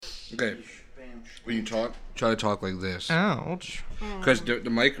Okay. When you talk, try to talk like this. Ouch. Because the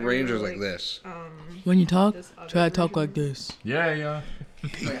mic range is like this. When you talk, try to talk like this. Yeah.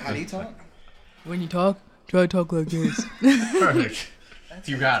 Wait, how do you talk? When you talk, try to talk like this. Perfect.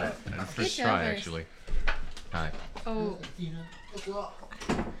 You got it. First try, actually. Hi. Oh. Hey,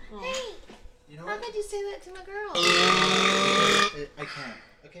 How could you say that to my girl? I can't.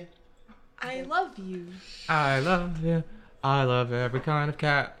 Okay. I love you. I love you. I love every kind of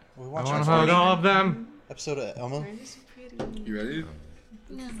cat. We I watch want to hug all of them. episode of Elmo. Why are you so pretty? You ready?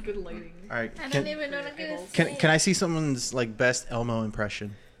 This is good lighting. All right. I don't even know what I'm gonna say. Can I see someone's like best Elmo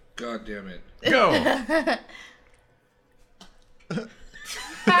impression? God damn it. Go.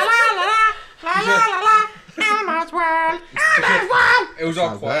 It was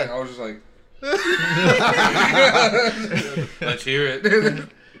all Not quiet. bad. I was just like... Let's hear it.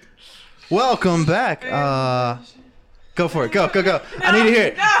 Welcome back. Go for it. Go. I need to hear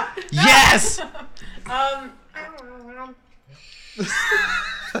it. Yes.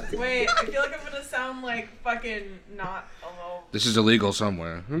 Wait, I feel like I'm gonna sound like fucking not Elmo. This is illegal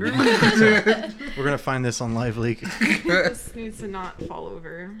somewhere. We're gonna find this on Live Leak. This needs to not fall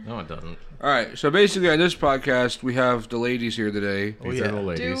over. No, it doesn't. All right, so basically on this podcast, we have the ladies here today. Oh, These yeah. are the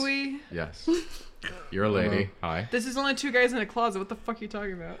ladies. Do we? Yes. You're a lady. Hi. This is only two guys in a closet. What the fuck are you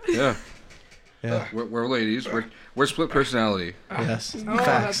talking about? Yeah, Yeah. we're ladies. We're split personality. Yes. Oh,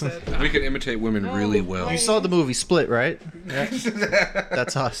 Facts. that's it. We can imitate women really well. You saw the movie Split, right?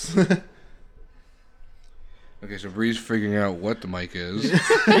 That's us. Okay, so Bree's figuring out what the mic is.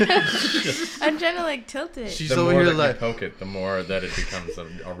 I'm trying to like tilt it. She's The over more here that like you poke it, the more that it becomes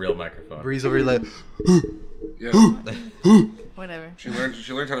a real microphone. Bree's over here like. Yeah, Whatever. she learned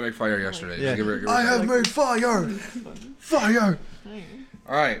how to make fire yesterday. Yeah. Give her I have made fire. Fire.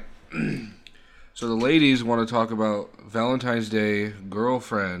 All right. So the ladies want to talk about Valentine's Day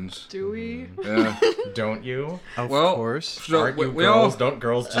girlfriends. Do we? Yeah. Don't you? Of Well, course. So Aren't you we girls? all, Don't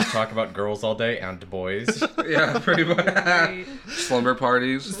girls just talk about girls all day and boys? yeah, pretty much. Wait. Slumber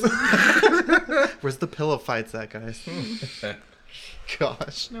parties. Where's the pillow fights at, guys?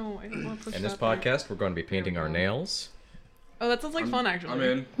 Gosh. No, I don't want to push In this that there. podcast, we're going to be painting our nails. Oh, that sounds like fun, actually. I'm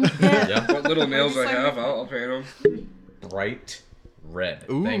in. Yeah. What little nails I have, I'll paint them. Bright red.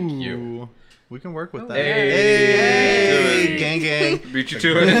 Ooh. Thank you. We can work with Oh, that. Hey. Hey. Gang, gang. Beat you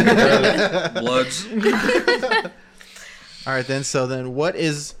to it. Bloods. All right, then. So then, what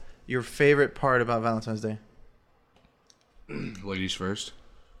is your favorite part about Valentine's Day? Ladies first.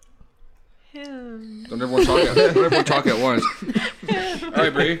 Him. Don't everyone talk at once. All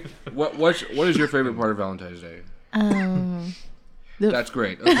right, Bree. What is your favorite part of Valentine's Day? That's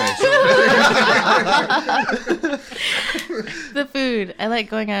great. Okay, so The food. I like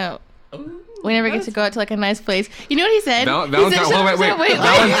going out. We never get to go out to like a nice place. You know what he said? Valentine's. He said, Wait.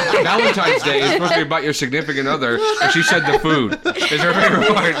 Valentine's Day is supposed to be about your significant other, and she said the food is her favorite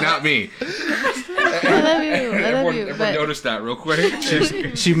part, not me. I love you. Everyone But noticed that real quick.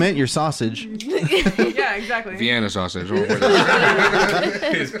 She meant your sausage. Yeah, exactly. Vienna sausage. Please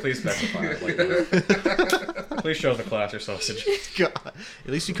specify it like that. Please show the class your sausage. God.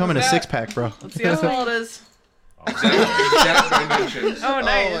 At least you come in a that? 6-pack, bro. Let's see how small it is. Exact dimensions. Oh,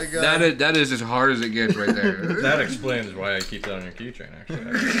 nice. That is as hard as it gets right there. That explains why I keep that on your keychain, actually.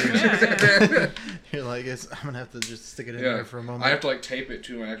 Yeah. You're like, I'm gonna have to just stick it in Yeah, there for a moment. I have to like tape it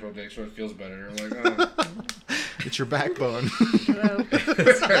to my actual dick so it feels better. I'm like, oh. It's your backbone.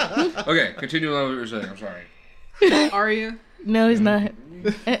 Okay, continue on what you were saying. I'm sorry. Are you? no, he's not.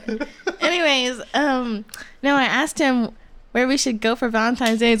 Anyways, no, I asked him where we should go for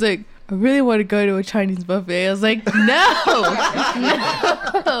Valentine's Day. He's like, I really want to go to a Chinese buffet. I was like, no.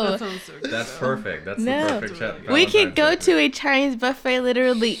 That sounds so good. That's perfect. That's No. the perfect chat. We could go to a Chinese buffet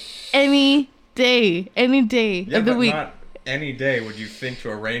literally any day of the week. Not any day would you think to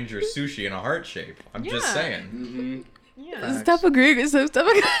arrange your sushi in a heart shape. I'm just Yeah. saying. Yeah. Stop agreeing with him.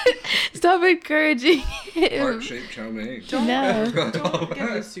 Stop encouraging him. Heart-shaped chow mein. No. Don't get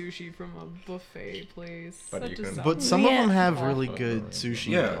the sushi from a buffet place. But That you just can- sounds But some of Yeah. them have Awful. really good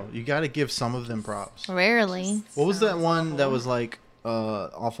sushi. Yeah. Though. You got to give some of them props. Rarely. What was that Sounds one that awful. was like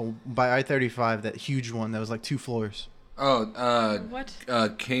awful by I-35? That huge one that was like 2 floors. Oh, What?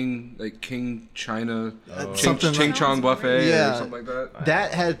 King China, something Ching like- Chong buffet Yeah. or something like that.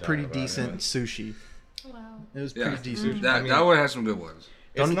 That had doubt pretty about decent it. sushi. Wow. It was Yeah, pretty decent. that I mean- that one has some good ones.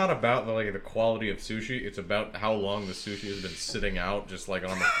 It's not about the quality of sushi. It's about how long the sushi has been sitting out, just like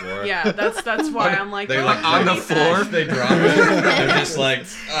on the floor. Yeah, that's why I'm like, They oh, like I'll on the eat that. floor. They drop it. They're just like,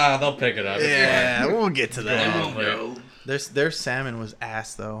 they'll pick it up. It's Yeah, we'll get to that. fine. Their salmon was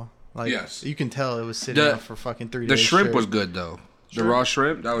ass though. Like, Yes. you can tell it was sitting The- out for fucking 3 The days. shrimp straight. was good though. The raw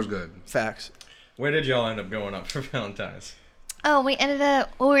shrimp, that was good. Facts. Where did y'all end up going up for Valentine's? Oh, we ended up.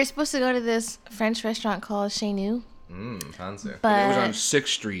 Well, we were supposed to go to this French restaurant called Chez Nous. Fancy. But It was on 6th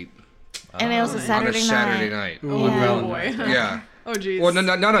Street and it was a on a Saturday Saturday night. night. Yeah. Oh boy. Yeah. Oh jeez. Well,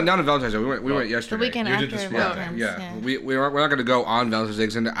 not on Valentine's Day. We went yesterday. The weekend You after did this Valentine's. Yeah. We're not going to go on Valentine's Day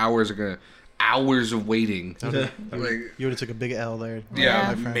because then the hours of waiting. Like, You would have took a big L there. yeah,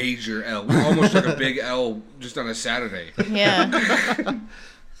 my friend. major L. We almost took a big L just on a Saturday. Yeah.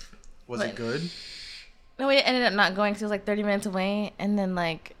 Was it good? No, we ended up not going because it was like 30 minutes away, and then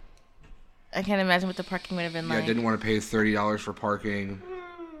like, I can't imagine what the parking would have been Yeah, like. didn't want to pay $30 for parking.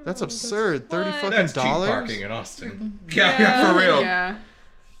 That's absurd. $30 fucking That's cheap dollars. parking in Austin. Yeah, for real. Yeah.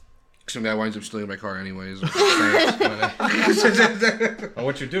 Some guy winds up stealing my car anyways. Well,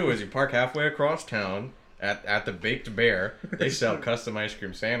 what you do is you park halfway across town at the Baked Bear. They sell custom ice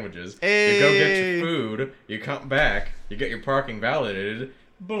cream sandwiches. You go get Hey. your food. You come back. You get your parking validated.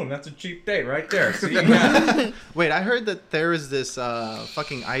 Boom, that's a cheap date right there. See, you got it. Wait, I heard that there was this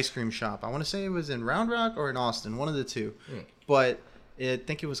fucking ice cream shop. I want to say it was in Round Rock or in Austin, one of the two. But I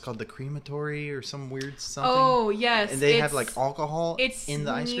think it was called the Crematory or some weird something. Oh yes. And they have like alcohol It's in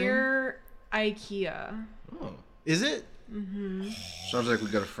the ice cream. near IKEA. Oh. Is it? Sounds like we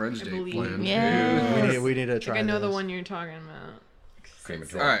got a friend's I date believe. planned. Yeah. We need to try. I know the this. one you're talking about.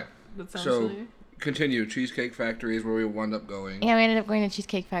 Crematory. All right. That sounds So familiar. continue. Cheesecake Factory is where we wound up going. Yeah, we ended up going to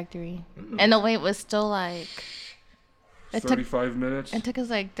Cheesecake Factory, and the wait was still like. It took 35 minutes. It took us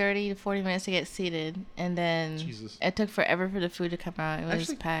like 30 to 40 minutes to get seated, and then Jesus. it took forever for the food to come out. It was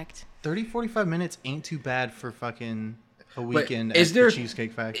Actually- packed. 30, 45 minutes ain't too bad for fucking a But weekend is at there the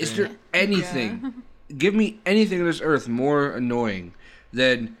Cheesecake Factory. Is there anything? Give me anything on this earth more annoying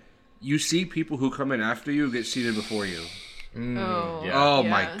than you see people who come in after you get seated before you. Oh. yeah. Oh Yeah.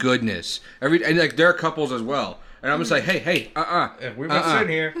 my goodness! And like there are couples as well, and I'm just like, hey, If we were sitting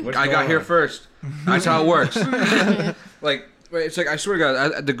here, what's I got going here on? first. That's how it works. Like it's like I swear to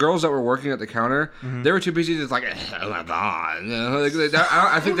God, the girls that were working at the counter, they were too busy to like, oh my God, you know,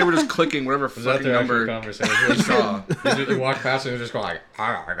 I think they were just clicking whatever Was that fucking their actual number conversation? they saw. You walk past and they're just going like,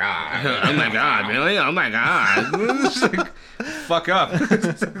 oh my God. Oh my God, really? Oh my God! It's like, fuck up.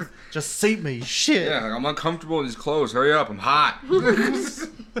 Just seat me, shit. Yeah, like, I'm uncomfortable in these clothes. Hurry up, I'm hot.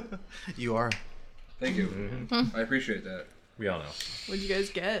 You are. Thank you. I appreciate that. We all know. What'd you guys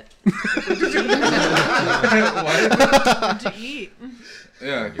get? What? To eat.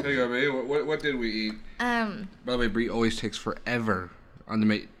 Yeah, there you go, Brie. What did we eat? By the way, Brie always takes forever on the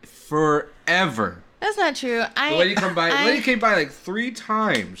mate. Forever. That's not true. The lady came by like 3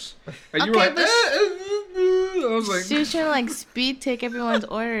 times, and you were Okay, like, but I was like, she was trying to like speed take everyone's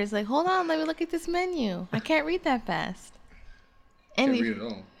orders. Like, hold on, let me look at this menu. I can't read that fast. can't Any- read it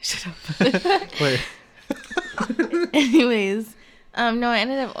all. Shut up. Wait. Anyways, no, I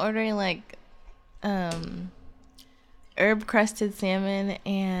ended up ordering like herb crusted salmon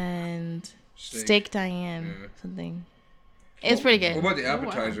and steak Diane something. It's pretty good. What about the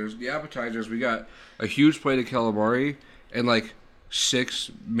appetizers? The appetizers, we got a huge plate of calamari and like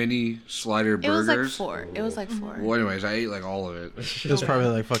 6 mini slider It was like burgers. 4. It was like 4. Well, anyways, I ate like all of it. It was probably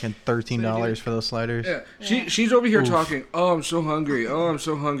like fucking $13 for those sliders. Yeah, she's over here talking. Oh, I'm so hungry. Oh, I'm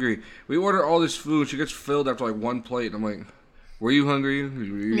so hungry. We order all this food. She gets filled after like 1 plate. And I'm like, were you hungry?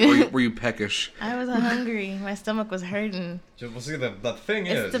 Were you peckish? I was hungry. My stomach was hurting. Well, see, the thing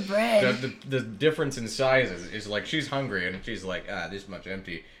It's is, the bread. The difference in sizes is like she's hungry and she's like, this much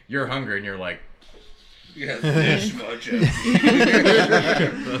empty. You're hungry and you're like, Yeah, this much.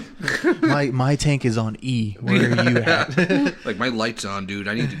 My tank is on E. Where are you at? Like, my light's on, dude.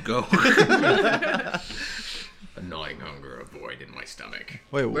 I need to go. annoying hunger, a void in my stomach.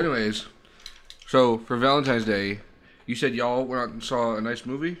 Wait, But anyways, so for Valentine's Day, you said y'all went out and saw a nice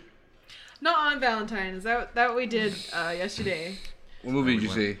movie? Not on Valentine's. That what we did yesterday. What movie did you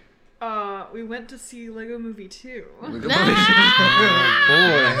see? We went to see Lego Movie 2.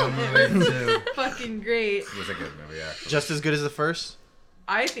 Fucking great. It was a good movie, actually. just as good as the first?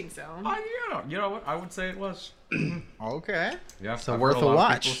 I think so. Yeah, you know what? I would say it was. Okay. Yeah, So I've worth heard a lot of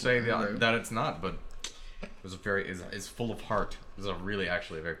watch. People say Okay. that it's not, but it was it's full of heart. It was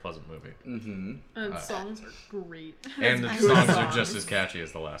actually a very pleasant movie. And songs are great. And the Good songs are songs. just as catchy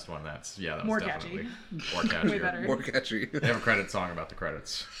as the last one. That was More definitely catchy. more catchy. Way better. More catchy. They have a credit song about the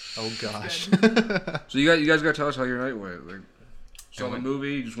credits. Oh gosh. So you guys got to tell us how your night went. Like, saw the went-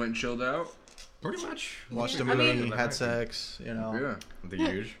 movie, you just went and chilled out? Pretty much. Watched a I movie, mean- had sex, Yeah. The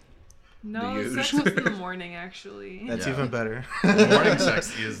huge. No, The sex huge. was in the morning, actually. That's Yeah. even better. Morning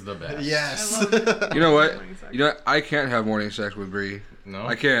sex is the best. Yes. I love You know what? morning sex. You know what? I can't have morning sex with Bree. No.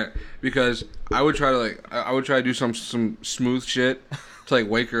 I can't because I would try to I would try to do some smooth shit to like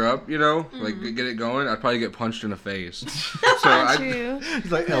wake her up, you know, like get it going. I'd probably get punched in the face. So Not true.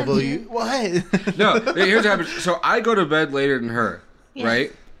 He's like, elbow you. What? no, here's what happens. So I go to bed later than her, Yes.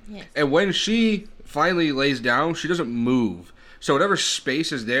 right? Yes. And when she finally lays down, she doesn't move. So whatever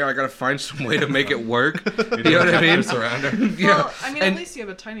space is there, I gotta find some way to make it work. You know what I mean? Around her. Yeah. Well, I mean, And- at least you have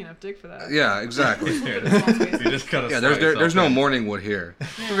a tiny enough dick for that. Yeah, exactly. You just gotta Yeah, slide there's yourself no in. morning wood here.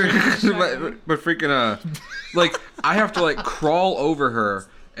 exactly. but freaking like I have to like crawl over her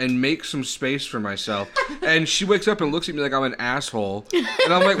and make some space for myself. And she wakes up and looks at me like I'm an asshole.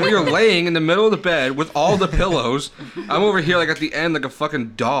 And I'm like, well, you're laying in the middle of the bed with all the pillows. I'm over here like at the end like a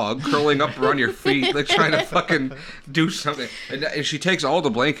fucking dog curling up around your feet, like trying to fucking do something. And she takes all the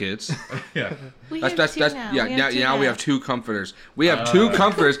blankets. Yeah. We That's have two now. yeah. We have two Now we have 2 comforters. We have 2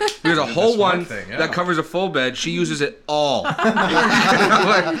 comforters. There's a the whole smart one thing, yeah. that covers a full bed. She uses it all.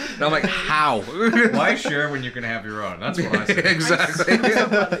 And I'm like, how? Why share when you can have your own? That's what I say. Exactly. I'm so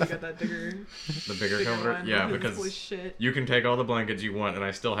glad that you got that bigger, The bigger bigger comforter? one. Yeah, Holy because shit. you can take all the blankets you want, and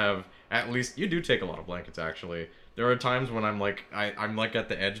I still have at least. You do take a lot of blankets, actually. There are times when I'm like, I'm like at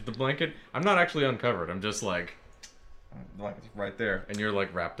the edge of the blanket. I'm not actually uncovered. I'm just like, blanket's right there, and you're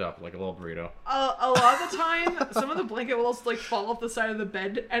like wrapped up like a little burrito. A lot of the time, some of the blanket will also like fall off the side of the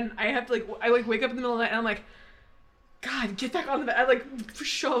bed, and I have to I wake up in the middle of the night, and I'm like, God, get back on the bed. I like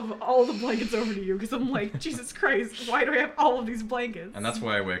shove all the blankets over to you because I'm like, Jesus Christ, why do I have all of these blankets? And that's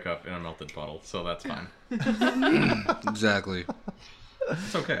why I wake up in a melted puddle, so that's fine. Exactly.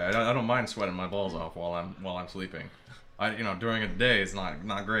 It's okay. I don't mind sweating my balls off while I'm sleeping. During a day it's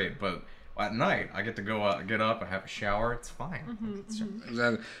not great, but at night I get to go out, get up, I have a shower. It's fine.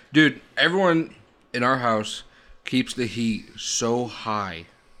 Exactly. Dude, everyone in our house keeps the heat so high.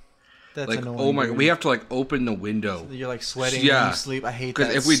 That's Like, annoying. oh my god, dude. we have to like open the window. You're like sweating Yeah. when you sleep. I hate that.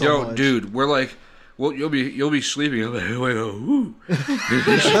 Because if we so don't, much. dude, we're like, well, you'll be sleeping. You'll be like, woo.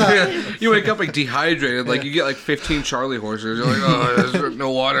 You wake up like dehydrated, like you get like 15 Charlie horses. You're like, oh, there's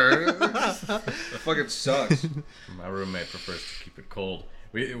no water. It fucking sucks. My roommate prefers to keep it cold.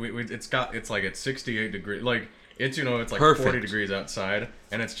 It's like at 68 degrees. Like it's it's like Perfect. 40 degrees outside,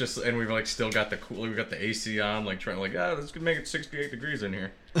 and it's just and we've like still got we've got the AC on, like trying to like let's make it 68 degrees in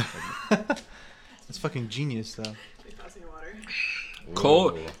here. It's fucking genius though. They pass me water.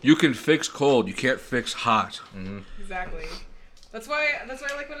 Cold, Ooh. you can fix cold. You can't fix hot. Exactly. That's why I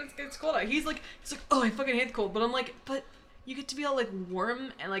like when it gets cold out. He's like, oh, I fucking hate the cold. But I'm like, but you get to be all like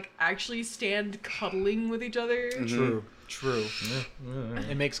warm and like actually stand cuddling with each other. True.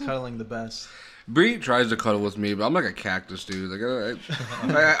 It makes cuddling the best. Bree tries to cuddle with me, but I'm like a cactus, dude. Like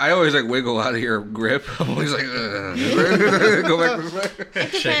I always like wiggle out of your grip. I'm always like, go back this way. It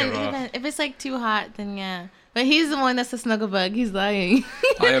Shake it depends. off. If it's like too hot, then yeah. But he's the one that's a snuggle bug. He's lying.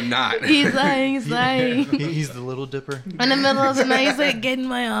 I am not. He's lying. He's the little dipper. In the middle of the night, he's like, get in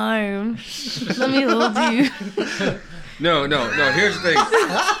my arm. Let me hold you. No. Here's the thing.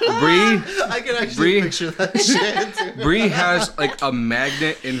 Bree I can actually Bree- picture that shit. Bree has like a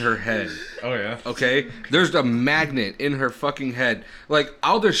magnet in her head. Oh yeah. Okay, there's a magnet in her fucking head. Like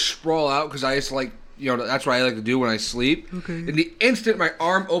I'll just sprawl out because I just like that's what I like to do when I sleep. Okay. And the instant my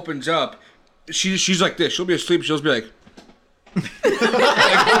arm opens up, she's like this. She'll be asleep. She'll just be like.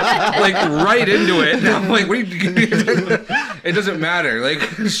 like right into it. And I'm like, what are you doing? It doesn't matter. Like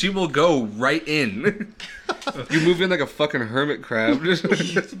she will go right in. You move in like a fucking hermit crab.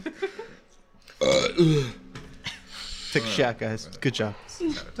 Take a shot, guys. Good job.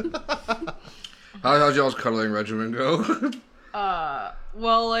 How's y'all's cuddling regimen go?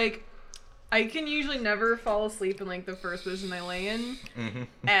 Well, like, I can usually never fall asleep in like the first position I lay in,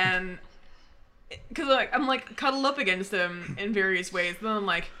 and because like I'm like cuddled up against him in various ways, but then I'm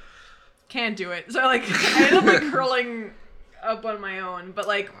like can't do it. So like I end up like curling up on my own, but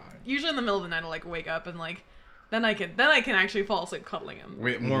like usually in the middle of the night I'll like wake up and like then I can actually fall asleep cuddling him.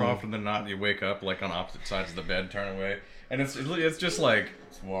 More often than not, you wake up like on opposite sides of the bed, turn away, and it's just like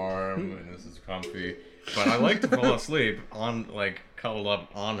it's warm and this is comfy. But I like to fall asleep on like cuddled up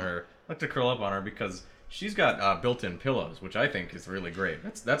on her. I like to curl up on her because she's got built-in pillows, which I think is really great.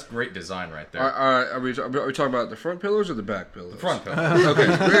 That's great design right there. Are we talking about the front pillows or the back pillows? The front pillow. Okay.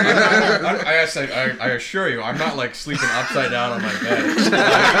 I assure you, I'm not like sleeping upside down on my bed.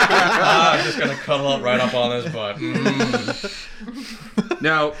 I'm just gonna cuddle up right up on this butt.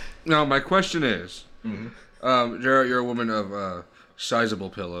 Now, my question is, Jarrett, you're a woman of sizable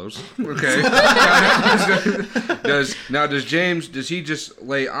pillows. Okay. does James, does he just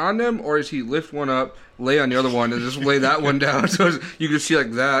lay on them, or does he lift one up, lay on the other one, and just lay that one down so you can see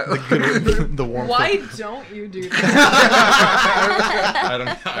like that? The warmth. Why don't you do that? I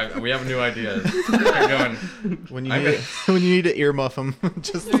don't know. We have new ideas. We're going. When you need to earmuff them,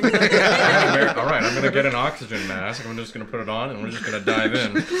 just All right, I'm gonna get an oxygen mask. I'm just gonna put it on, and we're just gonna dive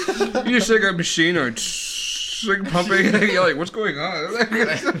in. You just like a machine or like pumping. You're like, what's going on?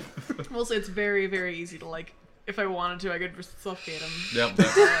 Well, so it's very, very easy to like. If I wanted to, I could just suffocate him. Yep.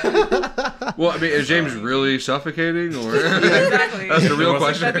 Well, I mean, is James really suffocating, or Exactly. that's the real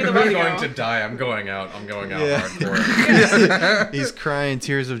question? That'd be the If I'm video. going to die, I'm going out. I'm going out Yeah. hardcore. he's crying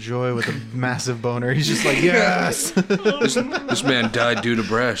tears of joy with a massive boner. He's just like, yes. This man died due to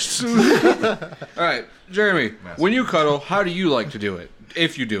breasts. All right, Jeremy, when you cuddle, how do you like to do it?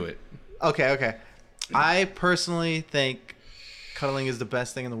 If you do it. Okay. I personally think cuddling is the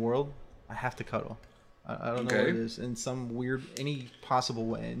best thing in the world. I have to cuddle. I don't know what it is in some weird, any possible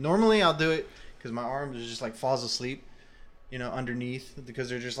way. Normally I'll do it because my arm is just like falls asleep, underneath because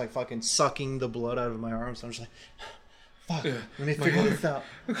they're just like fucking sucking the blood out of my arms. So I'm just like, fuck, let me figure this out.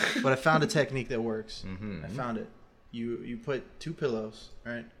 But I found a technique that works. I found it. You put 2 pillows,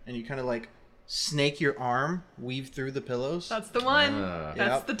 right? And you kind of like snake your arm, weave through the pillows. That's the one. Yep.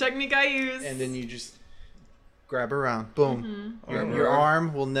 That's the technique I use. And then you just grab around. Boom. Mm-hmm. Your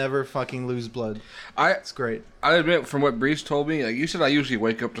arm will never fucking lose blood. It's great. I admit, from what Breeze told me, like you said, I usually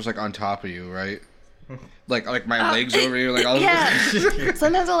wake up just like on top of you, right? Like my legs over you, like all. Yeah.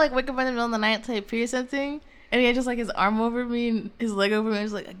 Sometimes I'll like wake up in the middle of the night to pee or something, and he had just like his arm over me and his leg over me. I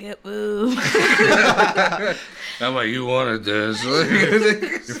was like, I can't move. I'm like, you wanted this.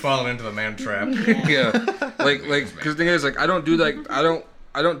 You're falling into the man trap. Yeah, like because the thing is, like I don't do like I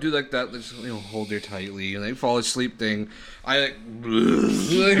don't do like that. Just, hold her tightly and like fall asleep thing. I like,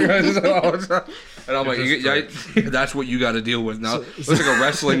 and I'm like, that's what you got to deal with now. It's like a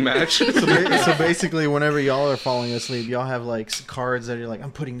wrestling match. So basically, whenever y'all are falling asleep, y'all have like cards that are like,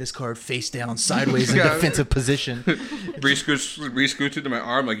 I'm putting this card face down, sideways in defensive position. Bree scoots into my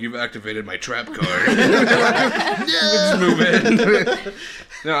arm like you've activated my trap card. Just move in.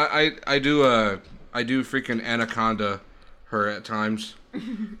 No, I do freaking anaconda her at times.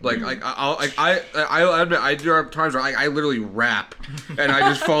 I'll admit I do have times where I literally rap and I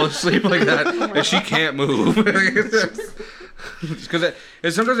just fall asleep like that and she can't move. Because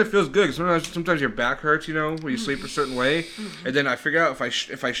sometimes it feels good. Sometimes your back hurts, when you sleep a certain way, and then I figure out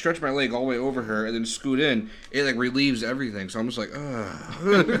if I stretch my leg all the way over her and then scoot in, it like relieves everything. So I'm just like,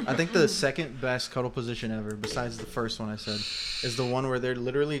 ugh. I think the second best cuddle position ever, besides the first one I said, is the one where they're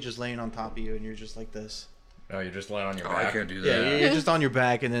literally just laying on top of you and you're just like this. Oh, you're just laying on your back. I can't do that. Yeah, you're just on your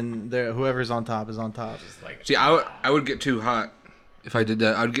back, and then whoever's on top is on top. Just like, See, I would get too hot if I did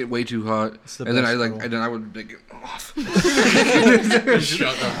that. I'd get way too hot, the and then best I cuddle. and then I would like get off.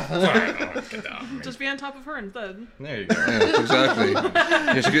 shut the fuck up. Get down. Just be on top of her instead. There you go. Yeah, exactly.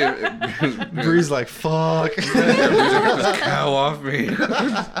 Just get Bree's like, fuck. get this cow off me.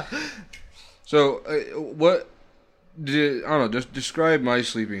 So, what? I don't know. Just describe my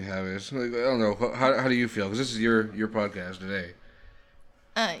sleeping habits. Like, I don't know. How do you feel? Because this is your podcast today.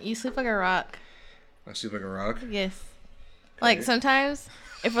 You sleep like a rock. I sleep like a rock. Yes. Like sometimes,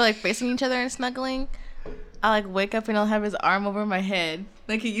 if we're like facing each other and snuggling, I like wake up and I'll have his arm over my head.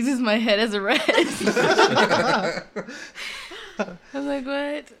 Like he uses my head as a rest. I'm like,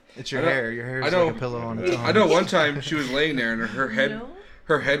 what? It's your hair. Your hair I is know- like a pillow on its own. I know one time she was laying there and her head No?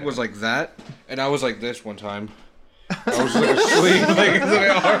 was like that, and I was like this one time. I was like asleep, like my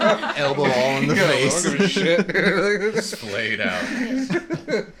arm. elbow all in the Yeah, I face. don't give a shit. Splayed out.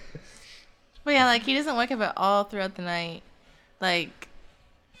 But yeah, like he doesn't wake up at all throughout the night. Like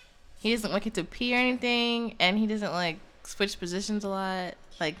he doesn't wake up to pee or anything, and he doesn't like switch positions a lot.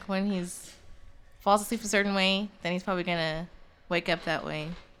 Like when he's falls asleep a certain way, then he's probably gonna wake up that way.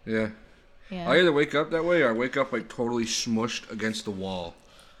 Yeah. Yeah. I either wake up that way or I wake up like totally smushed against the wall.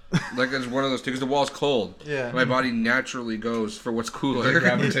 Like it's one of those things. The wall's cold. Yeah. My body naturally goes for what's They cooler.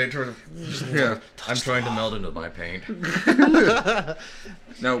 gravitate toward. Yeah. I'm trying to meld into my paint.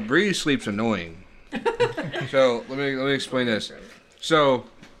 Now Bree sleeps annoying. So let me explain this. So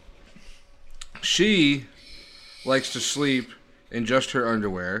she likes to sleep in just her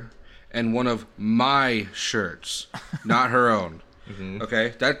underwear and one of my shirts, not her own.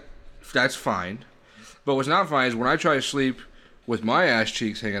 Okay, that's fine. But what's not fine is when I try to sleep with my ass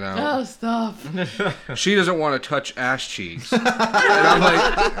cheeks hanging out. Oh, stop. She doesn't want to touch ass cheeks. And I'm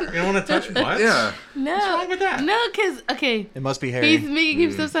like, You don't want to touch butts? yeah. No. What's wrong with that? No, because, okay. It must be hairy. He's making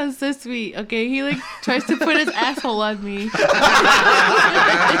himself sound so sweet, okay? He, like, tries to put his asshole on me.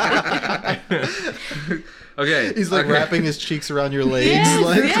 Okay. He's like okay. wrapping his cheeks around your legs. Yes,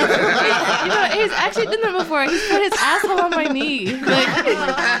 like, yes. You know, he's actually done that before. He's put his asshole on my knee. Like,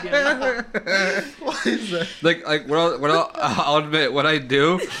 what is that? Like I'll admit, what I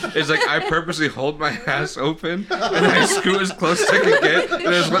do is like I purposely hold my ass open and I scoot as close as I can get and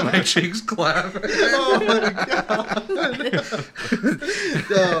I just let my cheeks clap. Oh my god.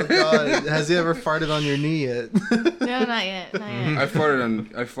 Oh god. Has he ever farted on your knee yet? no, not yet. Not yet. I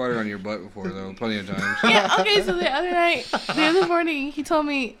farted on your butt before though, plenty of times. Yeah, okay, so the other morning, he told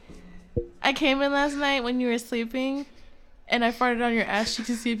me, I came in last night when you were sleeping, and I farted on your ass cheek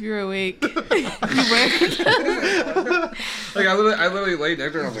to see if you were awake. You were? Like I literally laid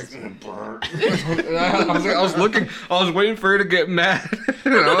next to her and I was like, burn. And I was waiting for her to get mad,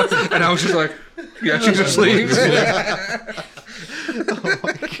 you know? And I was just like, yeah, she's asleep. Oh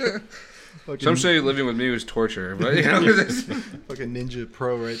my god. Some say living with me was torture, but you know, Fucking Ninja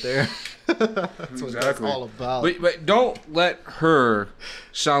Pro right there. That's what that's all about. But don't let her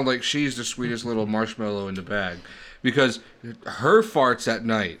sound like she's the sweetest little marshmallow in the bag. Because her farts at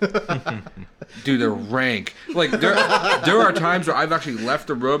night, dude, they're rank. Like, there are times where I've actually left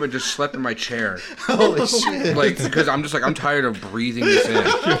the room and just slept in my chair. Holy shit. Like, because I'm just like, I'm tired of breathing this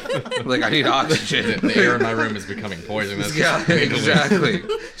in. Like, I need oxygen. The air in my room is becoming poisonous. Yeah, exactly.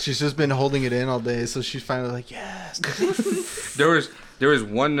 She's just been holding it in all day, so she's finally like, yes. There was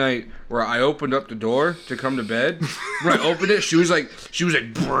one night where I opened up the door to come to bed. When I opened it, she was like,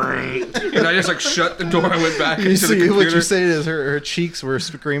 "Brrr," and I just like shut the door and went back You into the see, computer. what you're saying is her cheeks were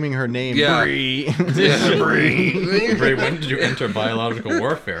screaming her name. Yeah. Bree. Yeah, Brrr. Ray, when did you enter biological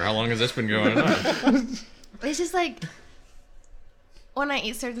warfare? How long has this been going on? It's just like, when I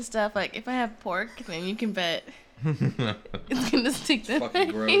eat certain stuff, like, if I have pork, then you can bet it's gonna stick to Fucking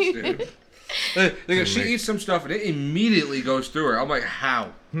my gross, dude. Like, she eats some stuff and it immediately goes through her. I'm like,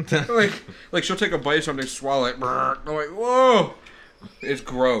 how? like she'll take a bite of something, swallow it. Brrr. I'm like, whoa, it's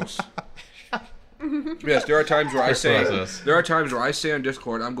gross. Yes, there are times where I say on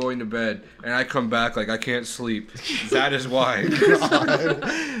Discord, I'm going to bed, and I come back like I can't sleep. That is why.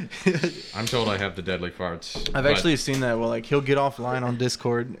 I'm told I have the deadly farts. I've but actually seen that. Well, like he'll get offline on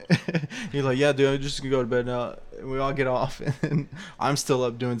Discord. He's like, "Yeah, dude, I'm just gonna go to bed now." And we all get off, and then I'm still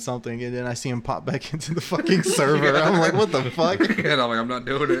up doing something, and then I see him pop back into the fucking server. I'm like, "What the fuck?" And I'm like, I'm not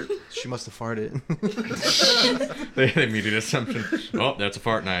doing it. She must have farted. the immediate assumption. Oh, that's a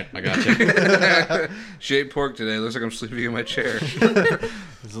fart night. I got you. She ate pork today. Looks like I'm sleeping in my chair.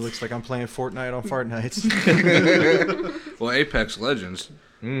 It looks like I'm playing Fortnite on fart nights. Well, Apex Legends.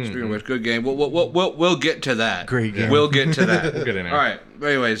 Speaking of which, good game. We'll get to that. Great game. We'll get to that. We'll get in there. All right.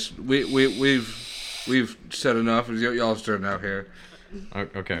 Anyways, we've said enough. Y'all starting out here.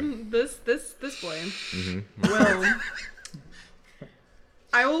 Okay. This boy will.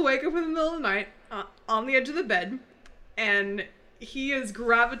 I will wake up in the middle of the night on the edge of the bed, and he is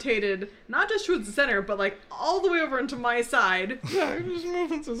gravitated not just towards the center, but like all the way over into my side. Yeah, just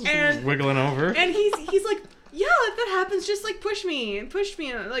moving, And- wiggling over. And he's like, yeah, if that happens, just like push me,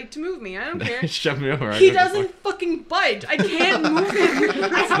 like to move me. I don't care. Shove me over. He doesn't fucking budge. I can't move him.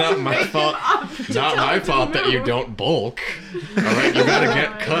 It's not my fault. Not my fault that you don't bulk. All right, you gotta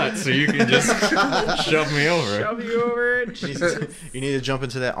get cut so you can just shove me over. Shove you over. You need to jump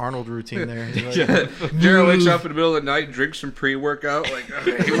into that Arnold routine there. Like, Jared wakes up in the middle of the night, drinks some pre-workout. Like,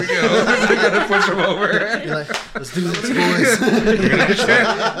 okay, here we go. I gotta push him over. you're like, let's do this, boys.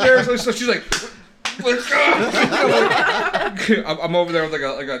 Jared's like, she's like. Let's go! I'm over there with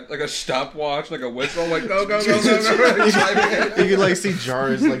like a stopwatch, like a whistle, like go. You can like see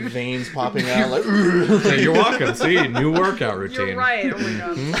jars, like veins popping out. Like, Hey, you're welcome. See, new workout routine. You're right. Oh my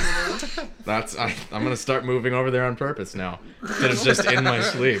god. I'm gonna start moving over there on purpose now. Instead of just in my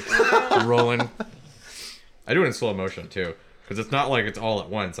sleep, rolling. I do it in slow motion too, because it's not like it's all at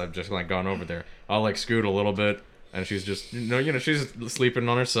once. I've just like gone over there. I'll like scoot a little bit, and she's just she's sleeping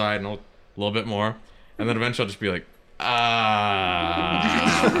on her side, and a little bit more, and then eventually I'll just be like,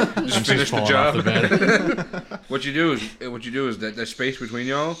 just finish the job. What you do is that space between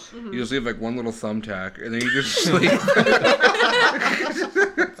y'all, you just leave like one little thumbtack, and then you just sleep.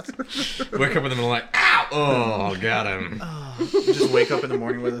 Wake up in the middle like, ow! Oh, got him. just wake up in the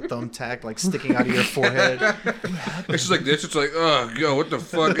morning with a thumbtack like sticking out of your forehead. It's just like this. It's like, oh, God, what the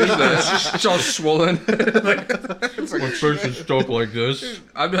fuck is that? It's all swollen. My face is stuck like this.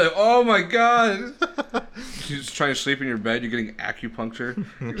 I'd be like, oh my god. She's trying to sleep in your bed. You're getting acupuncture.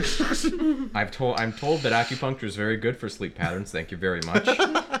 I'm told that acupuncture is very good for sleep patterns. Thank you very much.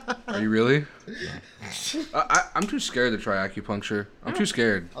 Are you really? I'm too scared to try acupuncture. I'm too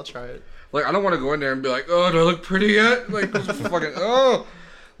scared. I'll try it. Like, I don't want to go in there and be like, oh, do I look pretty yet? Like, fucking, oh.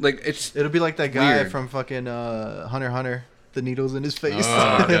 Like, It'll be like that guy weird. from fucking Hunter x Hunter. The needles in his face.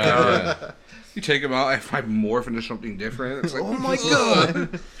 Oh, God. You take them out, if I morph into something different. It's like, Oh my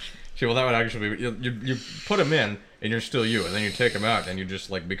god. See, well, that would actually be... You put them in, and you're still you, and then you take them out, and you just,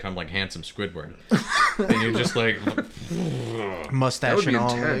 like, become, like, handsome Squidward. And you just, like... Mustache That would be and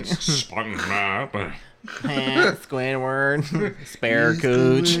all. intense. Squidward. Spare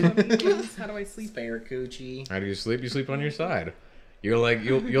cooch. How do I sleep? Spare coochie. How do you sleep? You sleep on your side. You're like,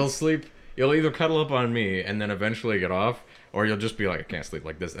 you'll sleep... You'll either cuddle up on me, and then eventually get off, or you'll just be like, I can't sleep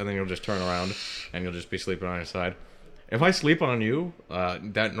like this, and then you'll just turn around, and you'll just be sleeping on your side. If I sleep on you,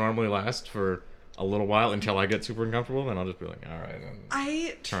 that normally lasts for a little while until I get super uncomfortable, then I'll just be like, all right.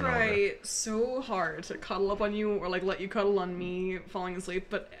 I Turn try so hard to cuddle up on you or like let you cuddle on me falling asleep,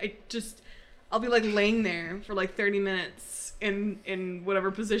 but I'll be like laying there for like 30 minutes in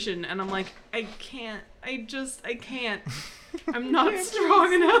whatever position, and I'm like, I can't. I'm not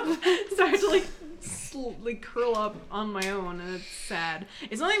strong enough, so I have to like curl up on my own, and it's sad.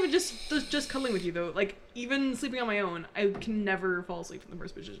 It's not even just cuddling with you though. Like even sleeping on my own, I can never fall asleep in the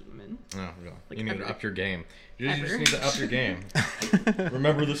first position I'm in. Oh, really? Like, You need ever. to up your game. You Ever. just need to up your game.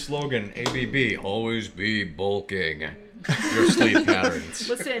 Remember the slogan, ABB, always be bulking your sleep patterns.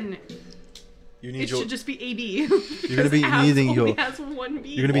 Listen, You need it your. should just be AD. You're gonna be Ass needing only your. has one B.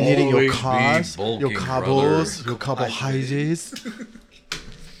 You're gonna be needing your Always be cars, your bulking, cobbles, brother. your carbohydrates.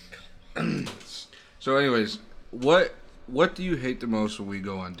 So, anyways, what do you hate the most when we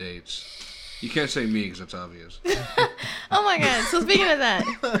go on dates? You can't say me because it's obvious. Oh my god. So speaking of that,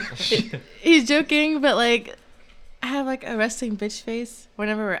 he's joking, but like, I have like a resting bitch face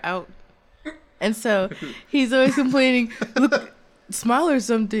whenever we're out. And so he's always complaining, look, smile or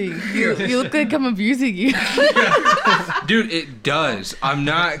something. You look like I'm abusing you. Dude, it does. I'm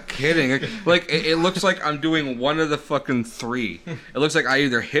not kidding. Like, it looks like I'm doing one of the fucking three. It looks like I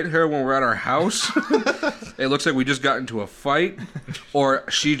either hit her when we're at our house, it looks like we just got into a fight, or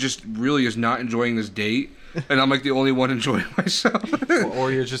she just really is not enjoying this date, and I'm like the only one enjoying myself. Or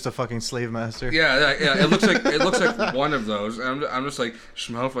you're just a fucking slave master. Yeah. It looks like one of those. And I'm just like,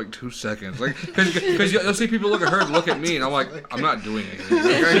 smell for like 2 seconds, like because you'll see people look at her and look at me, and I'm like, I'm not doing anything.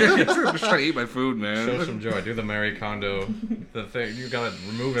 Like, I'm just trying to eat my food, man. Show some joy. Do the Marie Kondo, the thing. You gotta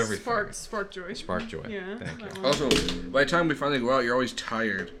remove everything. Spark joy. Spark joy. Yeah. Thank you. that one. Also, by the time we finally go out, you're always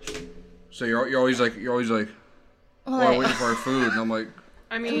tired. So you're always like, oh, I'm waiting for our food, and I'm like,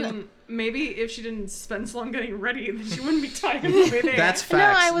 I mean, maybe if she didn't spend so long getting ready, then she wouldn't be tired on the way there. That's No,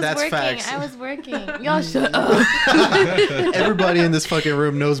 facts. I was That's working. facts. I was working. Y'all shut up. Everybody in this fucking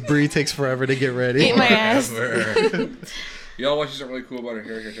room knows Bree takes forever to get ready. Eat my ass. y'all watching something really cool about her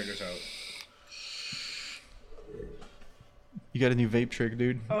hair. Here, check this out. You got a new vape trick,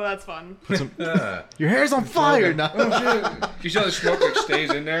 dude. Oh, that's fun. Your hair's on fire now. You see how the smoke like stays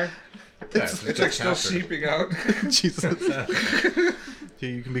in there? It's It's like still seeping out. Jesus.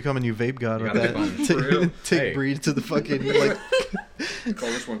 Dude, you can become a new vape god with gotta that. be fun. For real? Take Hey. Bree to the fucking like. Call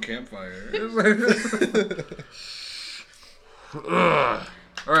this one campfire. All right.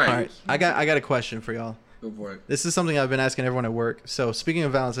 All right, I got a question for y'all. Go for it. This is something I've been asking everyone at work. So speaking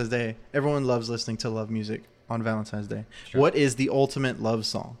of Valentine's Day, everyone loves listening to love music on Valentine's Day. Sure. What is the ultimate love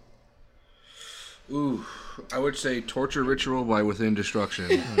song? Ooh, I would say "Torture Ritual" by Within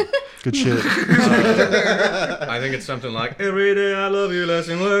Destruction. Good shit. I think it's something like every day I love you less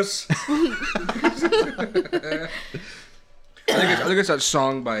and less. I think it's that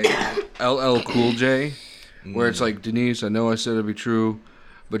song by LL Cool J, where it's like, Denise, I know I said it'd be true,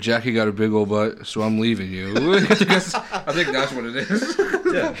 but Jackie got a big old butt, so I'm leaving you. I think that's what it is.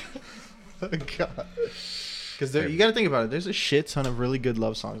 Yeah. God. Because you got to think about it. There's a shit ton of really good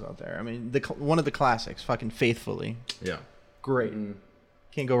love songs out there. I mean, one of the classics, fucking "Faithfully," Yeah. great.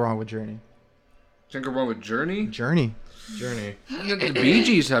 Can't go wrong with Journey. Can't go wrong with Journey. Journey. Journey. The Bee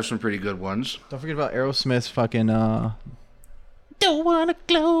Gees have some pretty good ones. Don't forget about Aerosmith's fucking. Don't wanna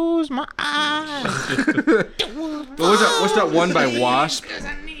close my eyes. But what's that one by Wasp?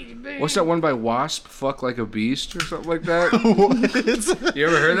 What's that one by Wasp? Fuck Like a Beast or something like that. What? You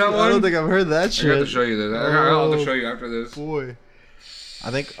ever heard that one? I don't think I've heard that I have to shit. show you this. I'll have to show you after this. Boy,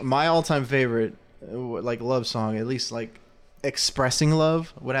 I think my all-time favorite, like love song, at least like expressing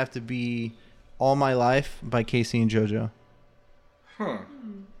love, would have to be "All My Life" by Casey and JoJo. Huh.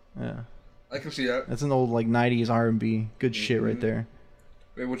 Yeah, I can see that. that's an old like '90s R&B. Good shit right there.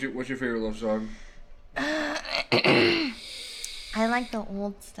 Wait, what's your favorite love song? I like the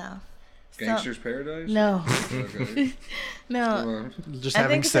old stuff. Gangster's Paradise? No. Okay. No. Come on. Just I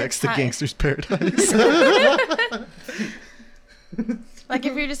having think it's sex to like Gangster's Paradise. Like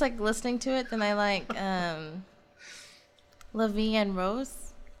if you're just like listening to it, then I like La Vie en Rose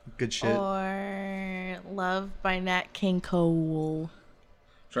Good shit. or Love by Nat King Cole.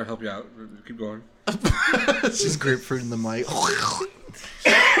 Try to help you out. Keep going. It's just grapefruit in the mic.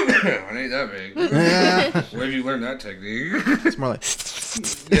 It ain't that big. Yeah. Where have you learned that technique? It's more like.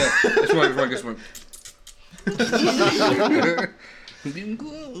 Yeah, that's why I guess my. Getting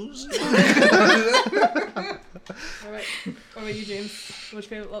close. What about you, James? What's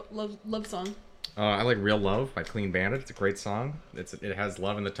your favorite love song? I like Real Love by Clean Bandit. It's a great song. It has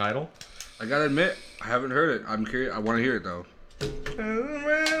love in the title. I gotta admit, I haven't heard it. I'm curious. I want to hear it though.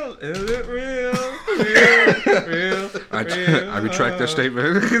 Is it real? Real? I retract that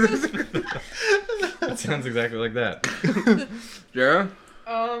statement. It sounds exactly like that. Jara?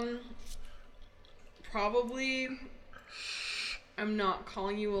 Probably I'm Not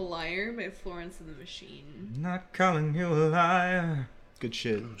Calling You a Liar by Florence and the Machine. Not calling you a liar. Good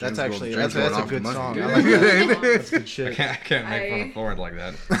shit. James That's actually going that's a off good the song. money. I like that. That's good I shit. can't make fun of Florence like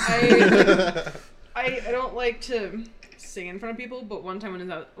that. I don't like to sing in front of people, but one time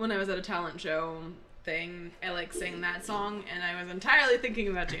when I was at a talent show thing, I like sang that song, and I was entirely thinking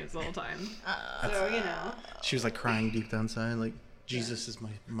about James the whole time. So you know. She was like crying deep down inside, like Jesus is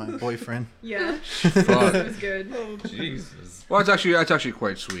my boyfriend. Yeah. Fuck. It was good. Jesus. Well, that's actually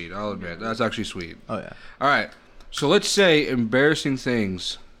quite sweet. I'll admit that's actually sweet. Oh yeah. All right. So let's say embarrassing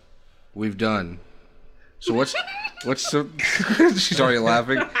things we've done. So what's the? She's already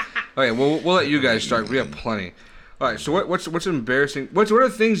laughing. Okay, we'll let you guys start. We have plenty. All right. So what's embarrassing? What are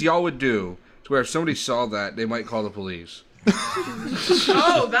the things y'all would do to where if somebody saw that they might call the police?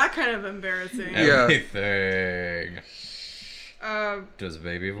 Oh, that kind of embarrassing. Yeah. Everything. Uh, Does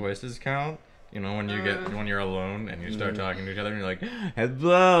baby voices count? You know, when when you're alone and you start talking to each other and you're like,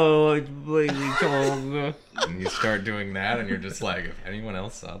 "Hello, it's baby Tonga," and you start doing that, and you're just like, if anyone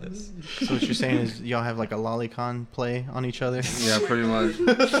else saw this, So what you're saying is y'all have like a lolicon play on each other? Yeah, pretty much.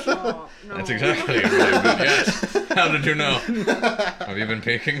 oh, no. that's exactly what I meant. Yes. How did you know? Have you been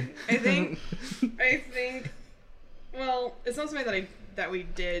peeking? I think, well, it's not something that we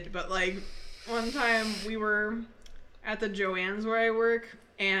did, but like one time we were at the Joann's where I work,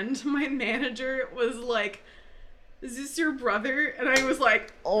 and my manager was like, "Is this your brother?" And I was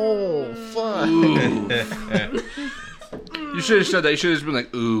like, Oh fuck! You should have said that. You should have just been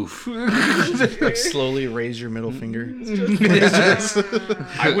like, "Oof." Like slowly raise your middle finger.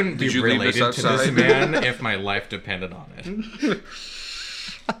 I wouldn't be Did you leave related us to this outside? man if my life depended on it.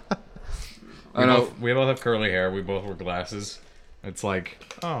 I know. We both have curly hair. We both wear glasses. It's like,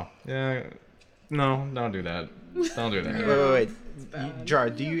 oh yeah, no, don't do that. Don't do that. Wait. Jar,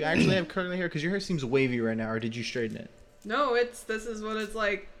 do you actually have curly hair? Because your hair seems wavy right now, or did you straighten it? No, this is what it's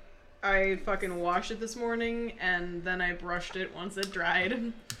like. I fucking washed it this morning, and then I brushed it once it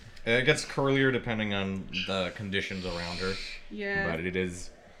dried. It gets curlier depending on the conditions around her, Yeah. but it is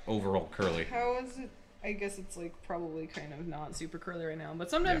overall curly. How is it? I guess it's like probably kind of not super curly right now,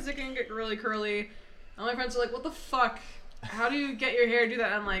 but sometimes it can get really curly. All my friends are like, "What the fuck? How do you get your hair to do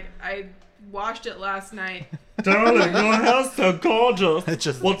that?" I'm like, "I washed it last night." Darling, your hair's so gorgeous. It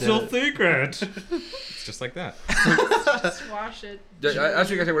just What's did your it. secret? It's just like that. Just wash it. That's what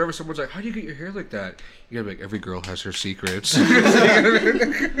you gotta say. Whenever someone's like, "How do you get your hair like that?" You gotta be like, "Every girl has her secrets."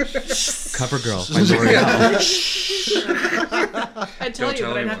 Cover Girl. I'd tell Don't you,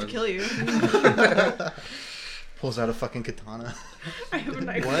 tell but I'd have to anyone. kill you. Pulls out a fucking katana. I have a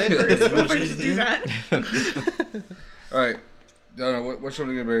knife. What? What if I just do that? All right. I don't know. What's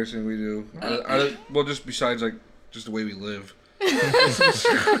something embarrassing we do? Well, just besides like just the way we live.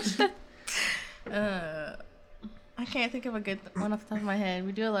 I can't think of a good one off the top of my head.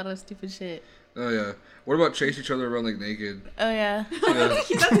 We do a lot of stupid shit. Oh yeah. What about chase each other around like naked? Oh yeah. Yeah. That's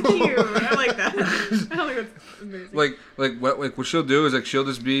cute. I like that. I don't think that's amazing. like what she'll do is like she'll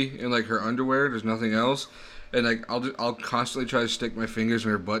just be in like her underwear. There's nothing else. And like I'll constantly try to stick my fingers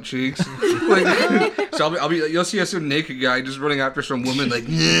in her butt cheeks. Like, so I'll be you'll see some naked guy just running after some woman like.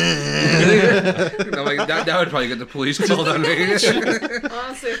 And I'm like that would probably get the police called on me.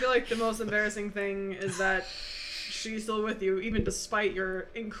 Honestly, I feel like the most embarrassing thing is that she's still with you, even despite your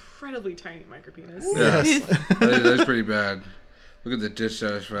incredibly tiny micropenis. Yeah, that's pretty bad. Look at the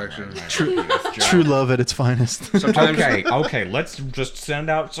dissatisfaction. True love at its finest. Sometimes, Okay, let's just send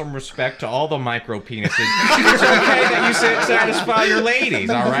out some respect to all the micro penises. It's okay that you satisfy your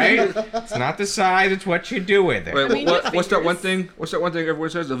ladies, all right? It's not the size, it's what you do with it. Wait, I mean, what's that one thing? What's that one thing everyone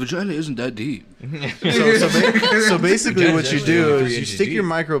says? The vagina isn't that deep. So basically, what you do is you PhD. stick your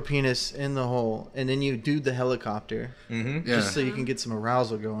micro penis in the hole, and then you do the helicopter, Yeah. just so you can get some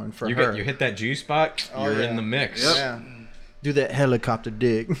arousal going for You her. hit that G spot, you're yeah. in the mix. Yep. Yeah. Do that helicopter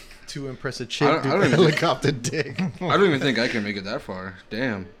dick to impress a chick. I don't Do the even- helicopter dick. I don't even think I can make it that far.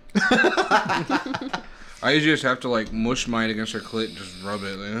 Damn. I usually just have to like mush mine against her clit and just rub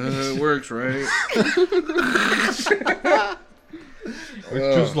it. Like, it works, right?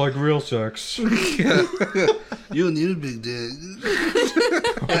 It's just like real sex. You don't need a big dick.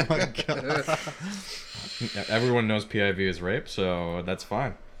 Oh my god. Everyone knows PIV is rape, so that's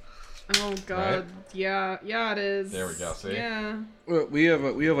fine. Oh god, Right? yeah, it is. There we go, see? Yeah. Well, we have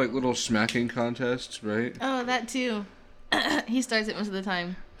like little smacking contests, right? Oh, that too. He starts it most of the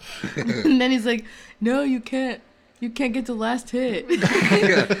time. And then he's like, "No, you can't. You can't get the last hit."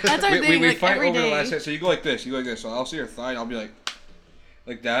 That's our thing. We Like fight every over day. the last hit. So you go like this. You go like this. So I'll see her thigh, and I'll be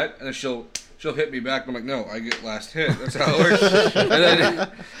like that, and then she'll hit me back. And I'm like, no, I get last hit. That's how it works.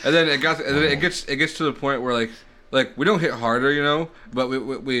 and then it gets to the point where like we don't hit harder, you know, but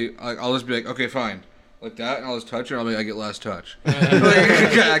we like, I'll just be like, okay, fine. Like that, and I'll just touch her, and I'll be like, I get last touch. Like,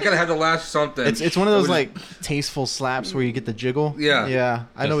 I gotta have the last something. It's one of those like tasteful slaps where you get the jiggle. Yeah. Yeah.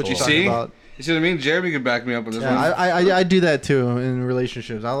 I know what you're Just talking see? about. You see what I mean? Jeremy can back me up on this Yeah, one. I do that too in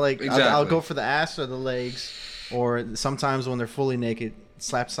relationships. I'll Exactly. go for the ass or the legs, or sometimes when they're fully naked,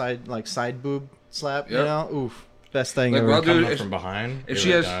 slap side boob slap. You Yep. know, oof, best thing Like, ever. well, Coming dude, up from behind. if you're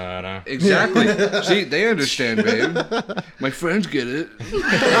she like, has- da-da. Exactly. See, they understand, babe. My friends get it.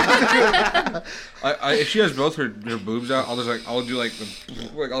 If she has both her boobs out, I'll do like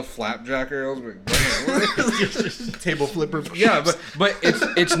I'll flapjack her. I'll be like, damn. Table flipper. Yeah, but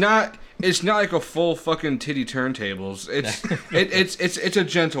it's not like a full fucking titty turntables. It's a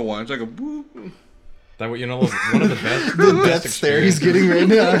gentle one. It's like a boop. That what you know? One of the best. The death stare he's getting right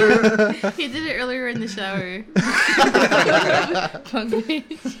now. He did it earlier in the shower. Punk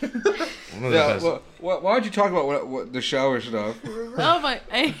bitch. One of the Yeah. best. Why don't you talk about what the shower stuff? Oh my!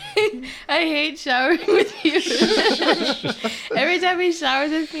 I hate showering with you. Every time he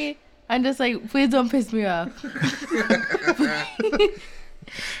showers with me, I'm just like, please don't piss me off.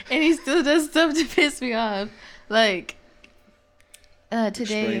 And he still does stuff to piss me off. Like Spraying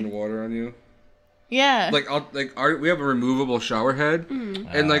today. water on you. Yeah. We have a removable shower head,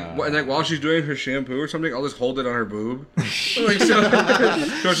 and like while she's doing her shampoo or something, I'll just hold it on her boob, like so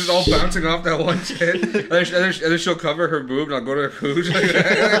it's just all bouncing off that one tit, and then she'll cover her boob, and I'll go to her pooch.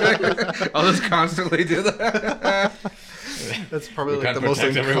 I'll just constantly do that. That's probably We like can't the most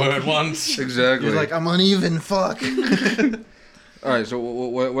protect everyone at uncomfortable. once. Exactly. You're like, I'm uneven. Fuck. All right, so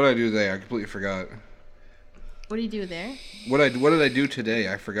what did I do today? I completely forgot. What do you do there? What did I do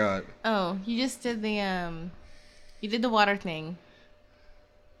today? I forgot. Oh, you just did you did the water thing.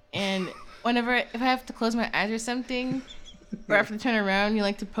 And if I have to close my eyes or something, or I have to turn around, you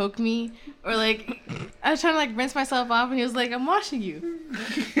like to poke me, or like I was trying to like rinse myself off, and he was like, "I'm washing you.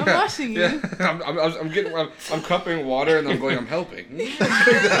 I'm washing you." Yeah, I'm cupping water, and I'm going, I'm helping.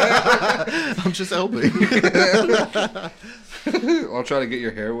 I'm just helping. I'll try to get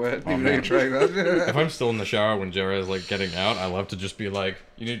your hair wet. Even though you're trying that. If I'm still in the shower when Jara is like getting out, I love to just be like,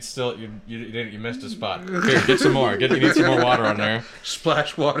 you missed a spot. Here, get some more. You need some more water on there.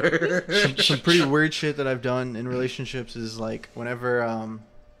 Splash water. Some pretty weird shit that I've done in relationships is like whenever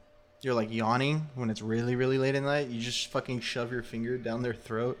you're like yawning when it's really really late at night, you just fucking shove your finger down their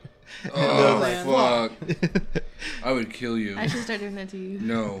throat. Oh fuck! I would kill you. I should start doing that to you.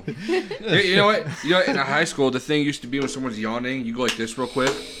 No. You know what? In high school, the thing used to be when someone's yawning, you go like this real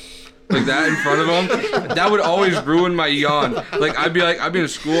quick. Like that in front of them. That would always ruin my yawn. Like I'd be in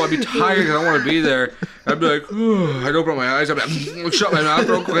school, I'd be tired because I don't want to be there. I'd be like, I'd open up my eyes, I'd be like, shut my mouth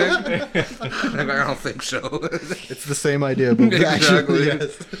real quick. I'm like, I don't think so. It's the same idea, but Exactly. actually,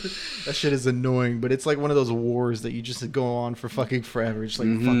 yes. That shit is annoying. But it's like one of those wars that you just go on for fucking forever. Just like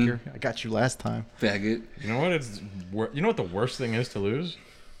fuck I got you last time. Faggot. You know what? You know what the worst thing is to lose?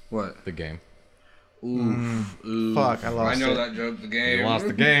 What? The game. Oof. Oof. Fuck, I lost I know it. that joke. The game. You lost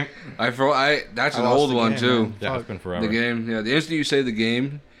the game. That's an I lost old the one game, too. man. Yeah, Fuck. it's been forever. The game. Yeah. The instant you say the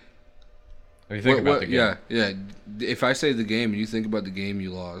game. What do you think about the game? Yeah. If I say the game and you think about the game,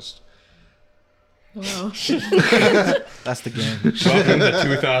 you lost. Wow. That's the game. Welcome to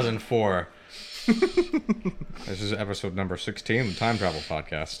 2004. This is episode number 16, the Time Travel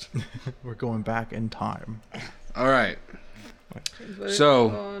Podcast. We're going back in time. All right.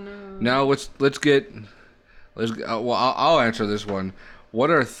 So Oh, no. now let's well, I'll answer this one. What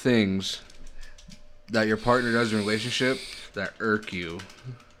are things that your partner does in a relationship that irk you?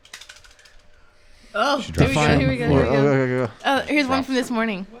 Oh, She here we dropped go. some. Here we go. Here we go. Go. Oh, here's one from this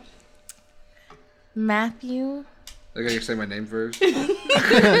morning. Matthew, I gotta say my name first.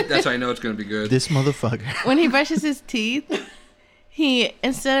 That's how I know it's gonna be good. This motherfucker. when he brushes his teeth, he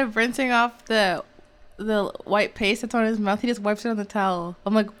instead of rinsing off the white paste that's on his mouth, he just wipes it on the towel.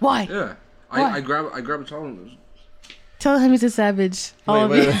 I'm like, why? Yeah, Why? I grab a towel. And Tell him he's a savage. All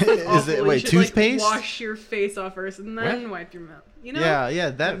of Wait, you. wait. Is Awful. it You should, toothpaste? Like, wash your face off first and then wipe your mouth. You know? Yeah,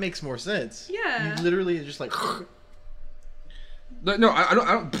 that makes more sense. Yeah. You literally just like. No, I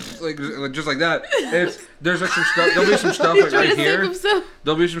don't like just like that. There's like some stuff. There'll be some stuff He's like trying right to save here. himself.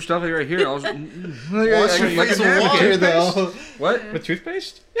 There'll be some stuff like right here. I was Wash your like face a with water, napkin. though. What? With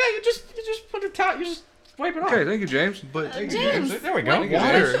toothpaste? Yeah, you just put a towel. You just wipe it off. Okay, thank you, James. But James. There we go. Thank you,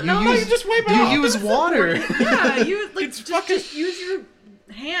 water. James. No, you just wipe it You off. use water. Yeah, you like It's just use your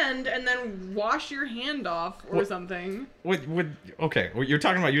hand and then wash your hand off or What? something. Okay, well, you're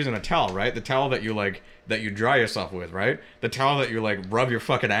talking about using a towel, right? The towel that you dry yourself with, right? The towel that you like rub your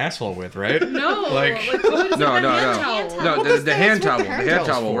fucking asshole with, right? No, Like- go to No, the no, hand no. towel. No, Well, the hand that's what towel. the The hand hand towel's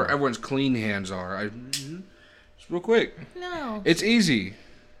towel where for. everyone's clean hands are. Just real quick. No. It's easy.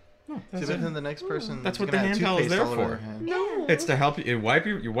 See, but then the next person. That's what gonna the have hand towel is toothpaste there all over for. their hand. No. It's to help you wipe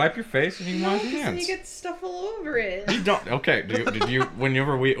your face and you No, wash your because then hands. you get stuff all over it. You don't. Okay. Did you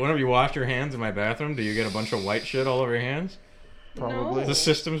whenever you wash your hands in my bathroom, do you get a bunch of white shit all over your hands? Probably. The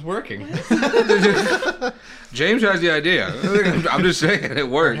system's working. James has the idea. I'm just saying it Our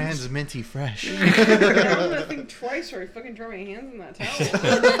works. hands minty fresh. I'm gonna think twice or I fucking dry my hands in that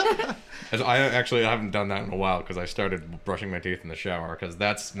towel. I haven't done that in a while because I started brushing my teeth in the shower because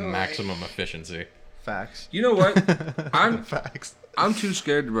that's maximum efficiency. Facts. You know what? Facts. I'm too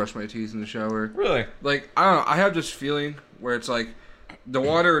scared to brush my teeth in the shower. Really? Like, I don't know. I have this feeling where it's like the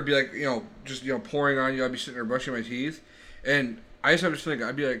water would be like, just pouring on you. I'd be sitting there brushing my teeth, and I just have this feeling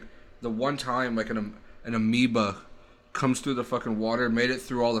I'd be like the one time like an amoeba comes through the fucking water, made it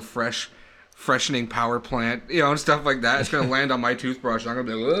through all the freshening power plant, and stuff like that. It's gonna land on my toothbrush. And I'm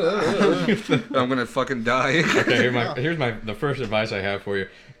gonna be like, ugh. I'm gonna fucking die. Okay, here's the first advice I have for you.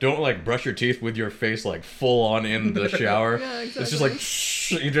 Don't like brush your teeth with your face like full on in the shower. Yeah, exactly. It's just like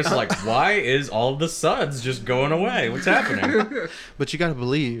shh. You're just like, why is all the suds just going away? What's happening? But you gotta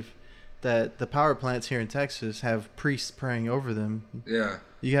believe that the power plants here in Texas have priests praying over them. Yeah.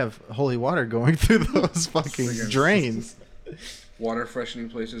 You have holy water going through those fucking drains. Water freshening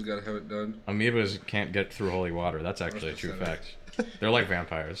places gotta have it done. Amoebas can't get through holy water. That's actually a true fact. They're like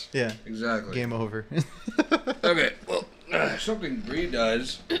vampires. Yeah. Exactly. Game over. Okay, well, something Bree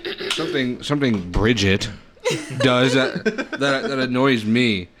does, something Bridget does that annoys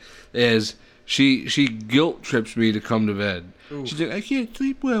me is she guilt trips me to come to bed. She's like, I can't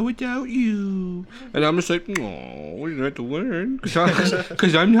sleep well without you, and I'm just like, no, we don't have to learn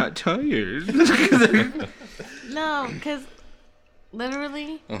because I'm not tired. No, because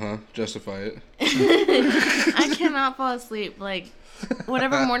literally, Justify it. I cannot fall asleep. Like,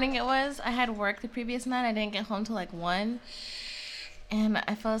 whatever morning it was, I had work the previous night. I didn't get home till like 1. And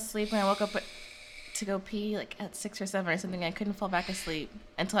I fell asleep and I woke up to go pee like at 6 or 7 or something. I couldn't fall back asleep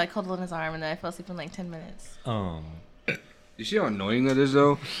until I cuddled in his arm and then I fell asleep in like 10 minutes. You see how annoying that is,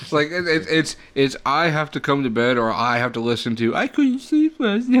 though? Like, it's I have to come to bed or I have to listen to, I couldn't sleep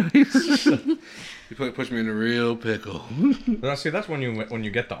last night. You push me in a real pickle. Now, see, that's when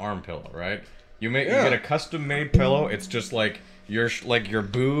you get the arm pillow, right? You get a custom made pillow. It's just like your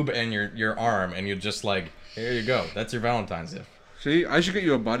boob and your arm, and you just like, here you go. That's your Valentine's gift. See, I should get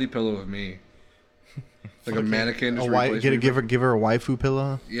you a body pillow of me. Like a mannequin. Just Give her a waifu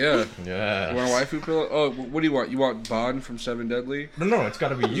pillow. Yeah. Yeah. You want a waifu pillow? Oh, what do you want? You want Bond from Seven Deadly? No, it's got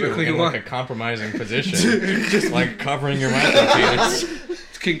to be you Exactly in what? like a compromising position, just like covering your micro penis.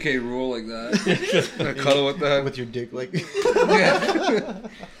 It's King K. Rool like that. Cuddle with that. With your dick like. Yeah.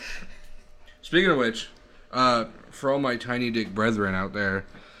 Speaking of which, for all my tiny dick brethren out there,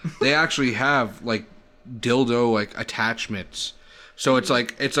 they actually have like dildo like attachments. So it's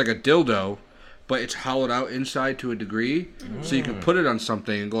like a dildo, but it's hollowed out inside to a degree, so you can put it on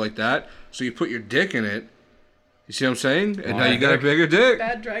something and go like that. So you put your dick in it. You see what I'm saying? And now you got a bigger dick.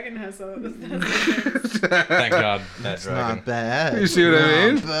 Bad Dragon has those. Thank God, that dragon. Not bad. You see what I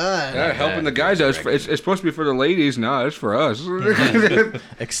mean? Not bad. Yeah, helping the guys out. It's supposed to be for the ladies. No, it's for us.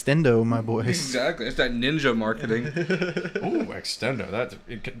 Extendo, my boys. Exactly. It's that ninja marketing. Ooh, extendo.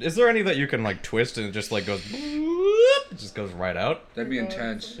 Is there any that you can like twist and it just like goes, it just goes right out? That'd be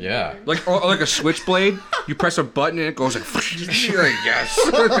intense. Yeah. Like or like a switchblade. You press a button and it goes like, you're like yes.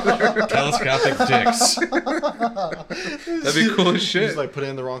 Telescopic dicks. That'd be cool as shit. Just like put it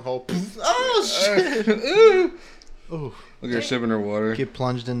in the wrong hole. Oh shit! Ooh. Ooh. Look at her sipping her water. Get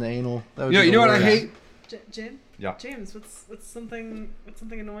plunged in the anal. That would You know, be you the know what I worst. hate? James. Yeah. James, what's something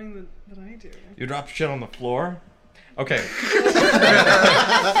annoying that I do? You drop shit on the floor. Okay.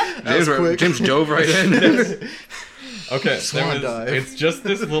 James dove right in. Okay. Swan dive. It's just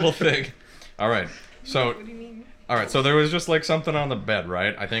this little thing. All right. So. What do you mean? All right. So there was just like something on the bed,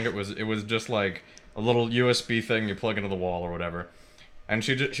 right? I think it was just like a little USB thing you plug into the wall or whatever. And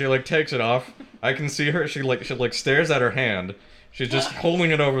she like takes it off. I can see her. She stares at her hand. She's just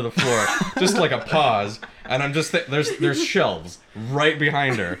holding it over the floor, just like a pause. And I'm just there's shelves right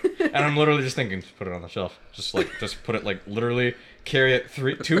behind her, and I'm literally just thinking, just put it on the shelf. Just put it like literally carry it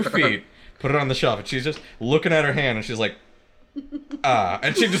 2 feet, put it on the shelf. And she's just looking at her hand, and she's like,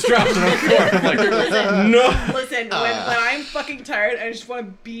 and she just drops it on the floor. I'm like, no. Listen, when I'm fucking tired and I just want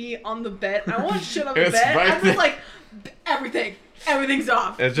to be on the bed, I want shit on the It's bed. right I'm there. just like, everything's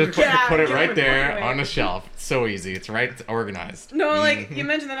off. It's just Get out, put it get right my there fucking on way. the shelf. It's so easy. It's right. It's organized. No, like you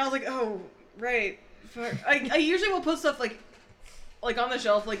mentioned that, I was like, oh, right. Fuck. I usually will put stuff like on the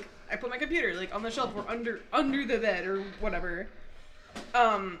shelf. Like I put my computer like on the shelf or under the bed or whatever.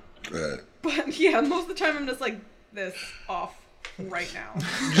 But yeah, most of the time I'm just like this off right now.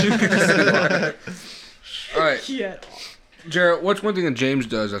 All right, Get off. Jared. What's one thing that James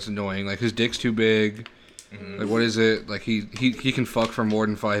does that's annoying? Like his dick's too big. Like what is it? Like he can fuck for more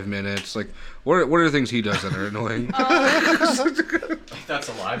than 5 minutes. Like what are the things he does that are annoying? That's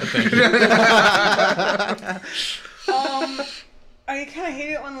a lie, but thank you. I kind of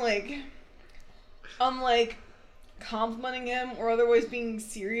hate it when I'm like complimenting him or otherwise being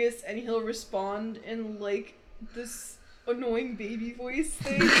serious, and he'll respond in like this annoying baby voice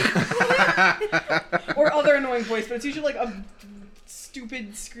thing or other annoying voice, but it's usually like a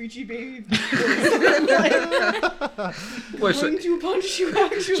stupid screechy baby voice. Wait, I'm going to punch you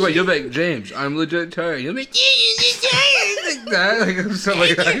actually. so wait, you'll be like, James, I'm legit tired. You'll be like that, like something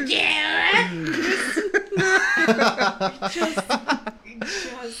like that.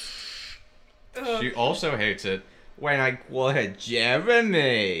 She also hates it when I call her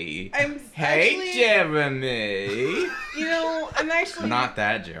Jeremy. I'm Hey, actually, Jeremy. you know, I'm actually Not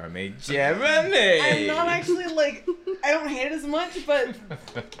that Jeremy. Jeremy. I'm not actually like, I don't hate it as much, but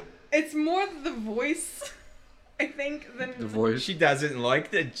it's more the voice, I think, than The voice. She doesn't like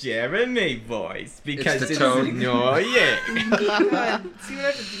the Jeremy voice because the it's tone. annoying. God, see what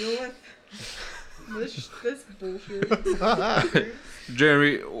I have to deal with? This bullshit.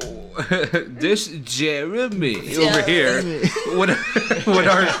 Jeremy, this Jeremy over here. What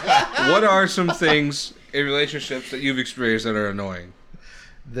are some things in relationships that you've experienced that are annoying?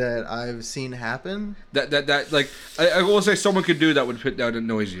 That I've seen happen. That like I will say someone could do that that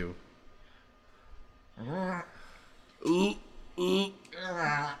annoys you.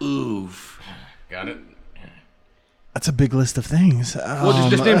 Oof. Got it. That's a big list of things. Well,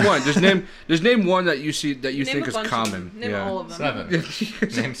 just name one. Just name one that you see that you Name think a is bunch of common. them. Name all of them.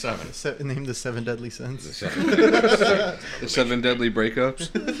 7. Name 7. Name the 7 deadly sins. 7. The 7 deadly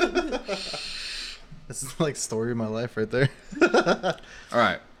breakups. This is like story of my life right there. All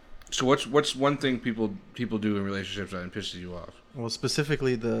right. So what's one thing people do in relationships that pisses you off? Well,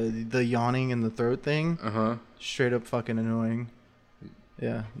 specifically the yawning in the throat thing. Straight up fucking annoying.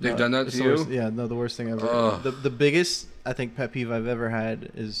 Yeah. They've done that it's to the worst- you? Yeah, no, the worst thing ever. Ugh. The biggest, I think, pet peeve I've ever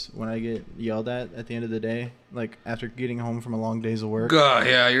had is when I get yelled at the end of the day, like after getting home from a long days of work. God,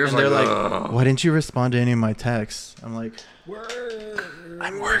 yeah, you're just And they're like, "Ugh." why didn't you respond to any of my texts? I'm like,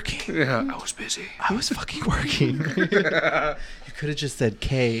 I'm working. Yeah, I was busy. I was fucking working. You could have just said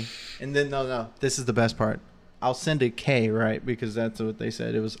K. And then, no, this is the best part. I'll send a K, right? Because that's what they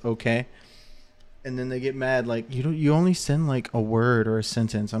said. It was okay. And then they get mad, like, you only send like a word or a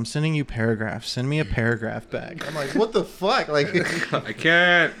sentence. I'm sending you paragraphs. Send me a paragraph back. I'm like, what the fuck? Like, I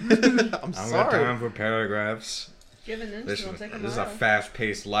can't. I'm I don't got sorry. time for paragraphs. Give an This, instant, I'll take them this is a out.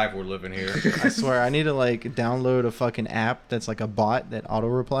 fast-paced life we're living here. I swear, I need to like download a fucking app that's like a bot that auto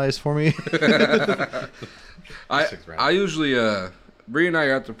replies for me. I usually Bree and I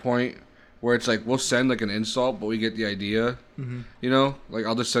are at the point where it's like we'll send like an insult, but we get the idea. Mm-hmm. You know, like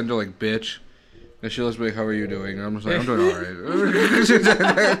I'll just send her like bitch, and she'll just be like, "How are you doing?" And I'm just like, "I'm doing all right."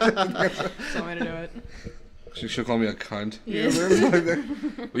 So I'm gonna do it. She'll call me a cunt. Yes.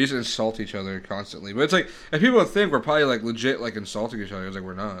 We used to insult each other constantly, but it's like, and people think we're probably like legit like insulting each other. It's like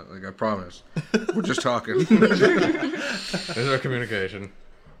we're not. Like I promise, we're just talking. This is our communication.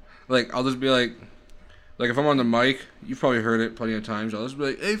 Like I'll just be like Like if I'm on the mic, you've probably heard it plenty of times. I'll just be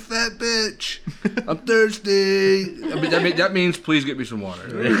like, "Hey, fat bitch, I'm thirsty." I mean, that means please get me some water.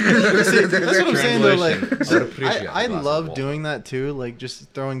 See, that's what I'm saying though. Like, I would appreciate I a glass of love water. doing that too. Like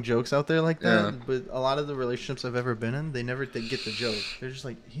just throwing jokes out there like that. Yeah. But a lot of the relationships I've ever been in, they never get the joke. They're just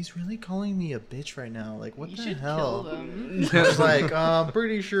like, he's really calling me a bitch right now. Like, what You the should hell? kill them. It's like, I'm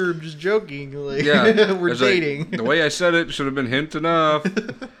pretty sure I'm just joking. Like, Yeah, we're it's like, dating. the way I said it should have been hint enough.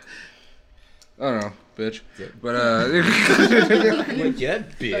 I don't know, bitch. But Well, yeah,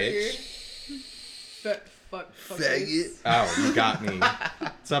 bitch. Fuck. faggot. Oh, you got me.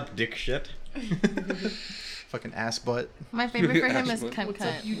 What's up, dick shit? Fucking ass butt. My favorite for him is What's cunt What's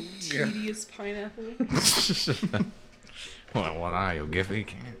up, cunt. you tedious pineapple? What are you, Giffy?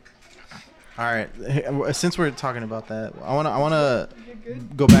 All right, hey, since we're talking about that, I wanna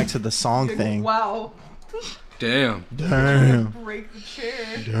go back to the song thing. Wow. Damn. Damn. Break the chair.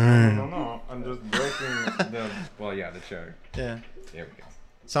 Damn. No, I'm just breaking the. Well, yeah, the chair. Yeah. There we go.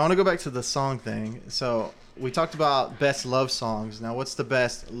 So I want to go back to the song thing. So we talked about best love songs. Now, what's the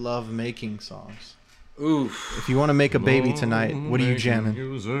best love making songs? Oof. If you want to make a baby tonight, what are you jamming?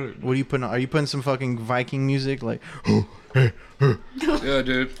 What are you putting on? Are you putting some fucking Viking music like? Yeah,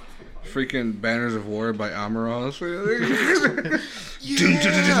 dude. Freaking Banners of War by Amaral.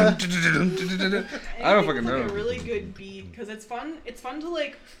 I don't fucking know. Like a really good beat because it's fun. It's fun to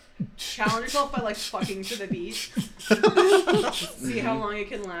like challenge yourself by like fucking to the beat. See how long it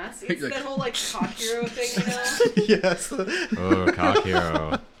can last. It's Like- that whole like cock hero thing, you know. Yes. Oh, Cock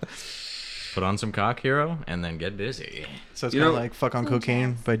Hero. Put on some Cock Hero and then get busy. So it's You kind of know- like "Fuck on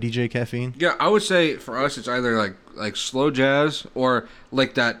Cocaine" by DJ Caffeine. Yeah, I would say for us it's either like slow jazz or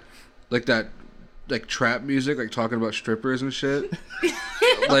like that like trap music, like talking about strippers and shit.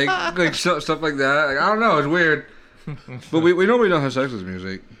 like stuff like that. Like, I don't know, it's weird. But we normally don't have sex with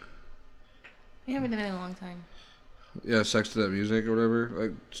music. We haven't done it in a long time. Yeah, sex to that music or whatever.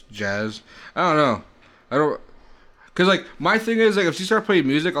 Like jazz. I don't know. I don't. Cause like my thing is like if you start playing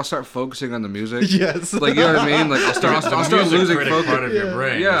music, I'll start focusing on the music. Yes. Like you know what I mean? Like I'll start losing focus. part of your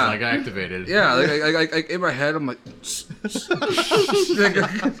brain Yeah. is like activated. Yeah, like in my head, I'm like, and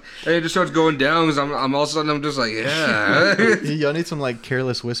it just starts going down because I'm all of a sudden I'm just like, yeah, Y'all need some like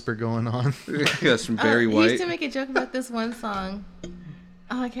careless whisper going on. yeah, some Barry He White. used to make a joke about this one song.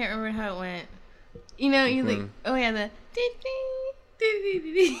 Oh, I can't remember how it went. You know, you like, oh yeah, the.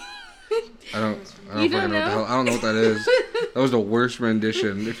 I don't You fucking don't know what the know? hell. I don't know what that is. That was the worst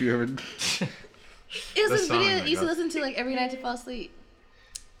rendition. If you ever, It was The this song, video I that you used to guess. listen to like every night to fall asleep.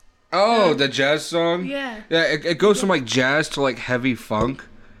 oh, the jazz song. Yeah. Yeah, it goes from like jazz to like heavy funk.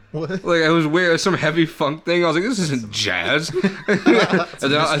 What? Like it was weird, it was some heavy funk thing. I was like, this isn't jazz. and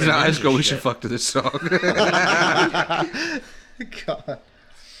then I just go, we should fuck to this song. God.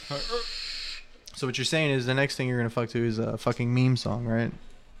 So what you're saying is the next thing you're gonna fuck to is a fucking meme song, right?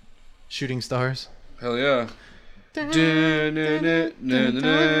 Shooting Stars. Hell yeah. Wow.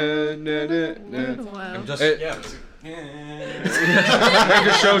 I'm just It- yeah. It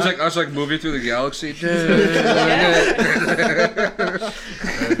just shows like us like moving through the galaxy.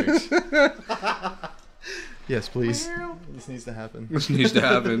 Yes, please. This needs to happen. This needs to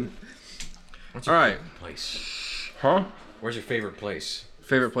happen. What's All right. favorite place? Huh? Where's your favorite place?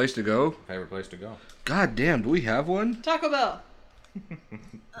 Favorite place to go? Favorite place to go? God damn, do we have one? Taco Bell.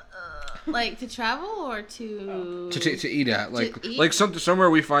 Like to travel or to. To eat at, like eat? like somewhere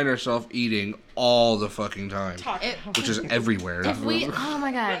we find ourselves eating all the fucking time, Taco. which is everywhere. If we, oh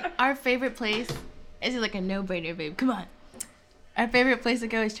my god, our favorite place is like a no-brainer, babe. Come on. Our favorite place to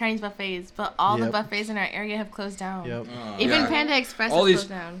go is Chinese buffets, but all the Yep. buffets in our area have closed down. Yep. Even Yeah. Panda Express all has these closed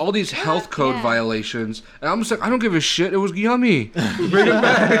down. all these health code Yeah. violations, and I'm just like, I don't give a shit. It was yummy. Bring it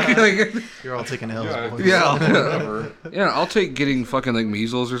back. Like, You're all taking L's. Yeah. boys. yeah, Whatever. yeah. I'll take getting fucking like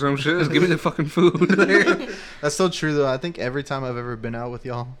measles or some shit. Just give me the fucking food. That's so true though. I think every time I've ever been out with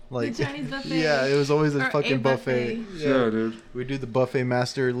y'all, like The Chinese buffet. yeah, it was always a Or fucking a buffet. buffet. Yeah, dude. We do the buffet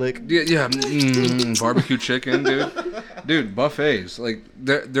master lick. Yeah. Barbecue chicken, dude. Dude, buffets, like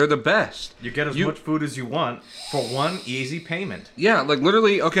they're the best. You get as much food as you want for one easy payment. Yeah, like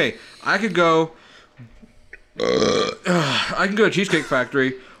literally. Okay, I could go. I can go to Cheesecake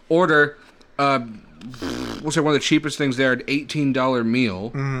Factory, order. We'll say one of the cheapest things there, an $18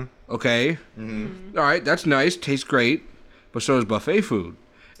 meal. Mm-hmm. Okay. Mm-hmm. All right, that's nice. Tastes great, but so is buffet food,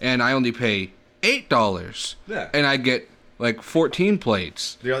 and I only pay $8. Yeah. And I get like 14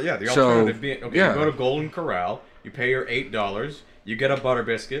 plates. The So, alternative being okay. yeah. You go to Golden Corral, you pay your $8, you get a butter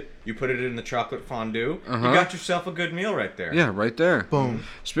biscuit, you put it in the chocolate fondue, you got yourself a good meal right there. Yeah, right there. Boom.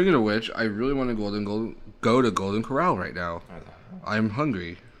 Speaking of which, I really want to go to Golden Corral right now. I'm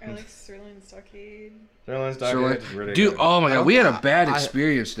hungry. I like Sirloin Stockade. Sirloin So, Stockade like, is really dude, good. oh my god, we had a bad I-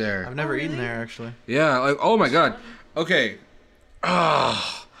 experience there. I've never Oh, eaten really? there actually. Yeah, like, oh my god. Okay.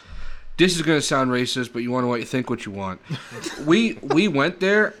 Ah, this is gonna sound racist, but you want to think what you want. we went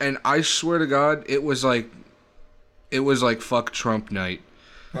there, and I swear to God, it was like fuck Trump night.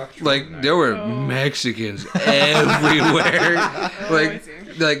 Fuck Trump Like night. there were Oh. Mexicans everywhere. Oh, I see.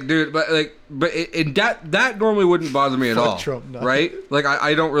 like dude, but that normally wouldn't bother me at Fuck all, Trump night. right? Like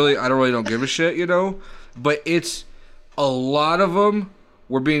I don't really give a shit, you know. But it's a lot of them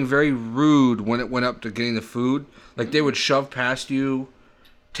were being very rude when it went up to getting the food. Like they would shove past you,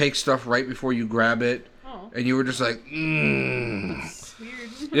 take stuff right before you grab it, Oh, and you were just like, it's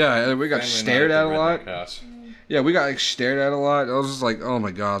weird. yeah. And we got Family stared night at the a lot. redneck house. Yeah, we got like stared at a lot. I was just like, oh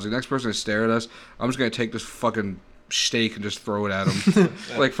my god. I was like, next person to stare at us, I'm just gonna take this fucking steak and just throw it at him.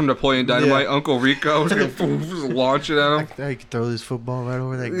 Like from Napoleon Dynamite, Yeah. Uncle Rico. I was gonna just launch it at him. I could throw this football right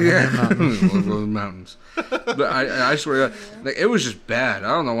over that Yeah, goddamn mountain. those mountains. But I swear, to God, like it was just bad. I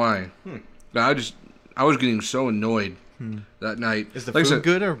don't know why. But I was getting so annoyed that night. Is the Like I food said,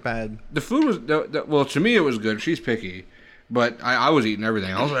 good or bad? The food was well to me it was good. She's picky, but I was eating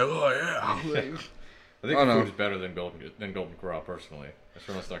everything. I was like, oh yeah. I think Oh, the no. food is better than Golden Corral personally.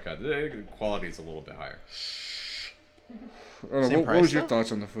 Sirloin Stockade, the quality is a little bit higher. I don't know, Same what price, was your though?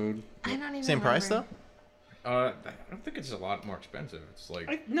 thoughts on the food? I don't even Same price though? remember. I don't think it's a lot more expensive. It's like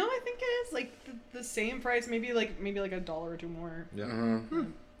I think it is like the same price, maybe like $1 or $2 more. yeah. I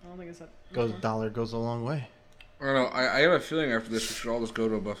don't think it's that. Goes dollar goes a long way. I don't know. I have a feeling after this we should all just go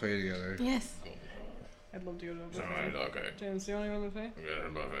to a buffet together. Yes. I'd love to go to a Sirloin buffet. Stockade. James, do you want to go to a buffet? Yeah,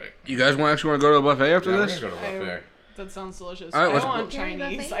 buffet. You guys actually want to go to a buffet after Yeah, we're this? gonna go to a buffet. That sounds delicious. All right, I let's want go. Can we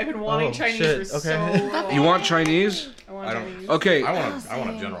Chinese. buffet? I've been wanting Oh, Chinese shit, for okay. so long. You want Chinese? I want I don't- Chinese. Okay. I Oh, want a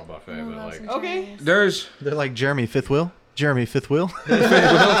same. general buffet, I but love like some Okay. Chinese. There's They're like Jeremy Fifth Wheel. Jeremy Fifth Wheel.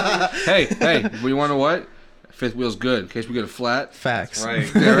 hey, we want to what? Fifth wheel's good in case we get a flat. Facts. right.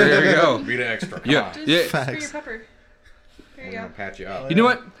 There you go. Beat it extra. Come Yeah, on. Just yeah. for your Facts. pepper. There you I'm gonna go. patch you up. You know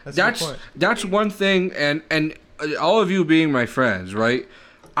what? That's a good point. That's one thing, and all of you being my friends, right?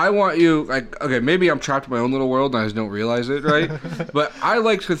 I want you like okay, maybe I'm trapped in my own little world and I just don't realize it, right? But I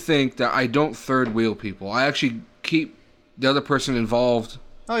like to think that I don't third wheel people. I actually keep the other person involved.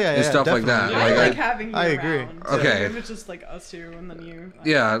 Oh yeah, And stuff like that. definitely. I Like, like having you I agree. around. Okay. If it's just like us two and then you.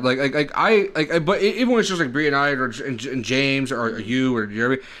 Yeah, but even when it's just like Bree and I, and James, or you, or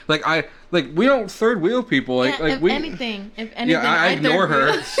Jeremy, we don't third wheel people. Like, Yeah, like if we. anything, Yeah, I ignore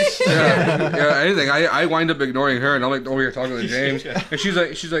her. third wheel. yeah, anything. I wind up ignoring her, and I'm like over here talking to James, and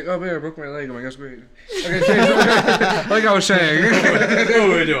she's like, oh man, I broke my leg. I'm like, that's great. Okay, James, like I was saying. What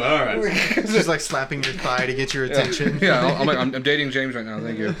are we doing? All right. Just like slapping your thigh to get your attention. Yeah, I'm dating James right now.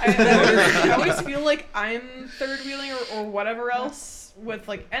 Thank you. I always feel like I'm third wheeling or whatever else with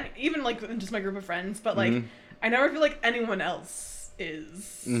like, and even like just my group of friends, but like Mhm. I never feel like anyone else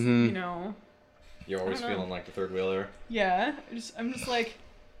is. Mhm. You know. You're always I don't know. feeling like the third wheeler. Yeah. I'm just like.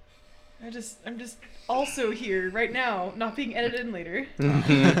 I'm just also here right now, not being edited in later.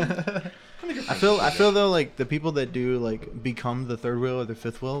 I feel though like the people that do like become the third wheel or the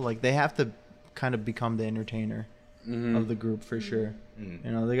fifth wheel, like they have to kind of become the entertainer of the group for sure. Mm.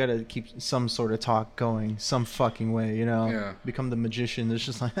 You know, they gotta keep some sort of talk going, some fucking way. You know, Yeah. become the magician. It's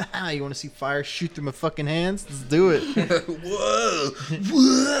just like, you want to see fire shoot through my fucking hands? Let's do it. Whoa.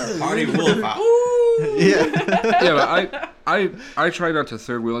 Party wolf. Yeah. Yeah, but I try not to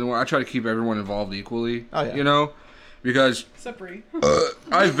third wheel anymore. I try to keep everyone involved equally. Oh, yeah. You know, because Separate.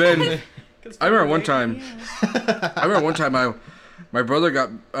 I've been. I remember one time. I remember one time my brother got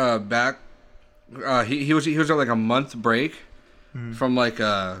back. He was on like a month break from like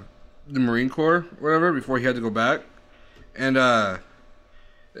the Marine Corps, whatever, before he had to go back, and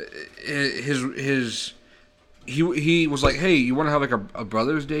he was like, hey, you want to have like a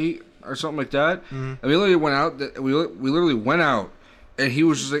brother's date or something like that? And we literally went out. We literally went out, and he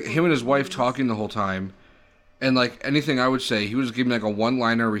was just like him and his wife talking the whole time. And like anything I would say, he would just give me like a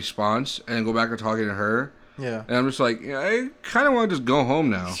one-liner response and then go back to talking to her. Yeah. And I'm just like, yeah, I kind of want to just go home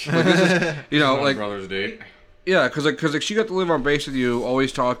now. Like, this is, you know, My like, brother's date. yeah, because she got to live on base with you,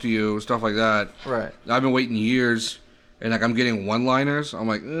 always talk to you, stuff like that. Right. I've been waiting years, and like I'm getting one-liners. I'm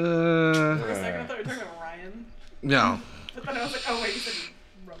like, For a second, I thought you were talking about Ryan. no. But then I was like, oh wait, you said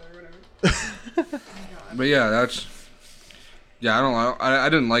brother or whatever. But yeah, I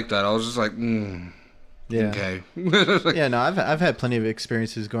didn't like that. I was just like, Yeah. okay. Yeah, no, I've had plenty of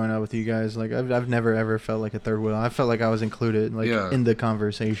experiences going out with you guys. Like I've never ever felt like a third wheel. I felt like I was included, like Yeah. in the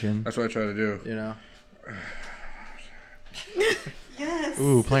conversation. That's what I try to do. You know. Yes.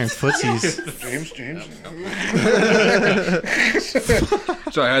 Ooh, playing footsies. James.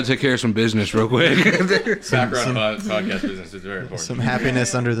 Sorry, I had to take care of some business real quick. Background podcast business is very important. Some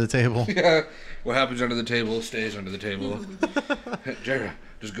happiness under the table. Yeah. What happens under the table stays under the table. Jared,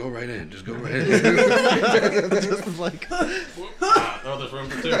 just go right in. Just go right in. Just like, Oh, there's room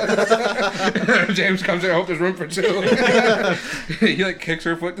for 2. James comes in. I hope there's room for 2. He like kicks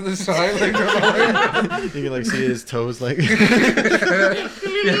her foot to the side. Like, you can like see his toes like.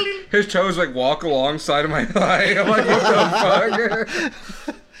 yeah. His toes like walk alongside of my thigh. I'm like, what the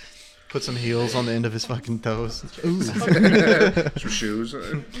fuck? Put some heels on the end of his fucking toes. Ooh. Some shoes.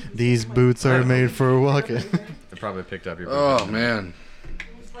 These boots are made for walking. They probably picked up your. Oh man.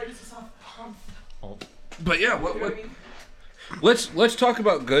 But yeah, let's talk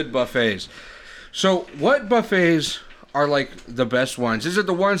about good buffets. So, what buffets are like the best ones? Is it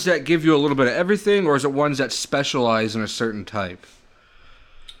the ones that give you a little bit of everything, or is it ones that specialize in a certain type?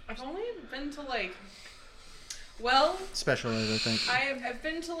 I've only been to like, Specialized, I think. I've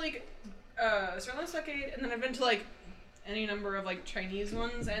been to like, Starlight Arcade, and then I've been to like any number of like Chinese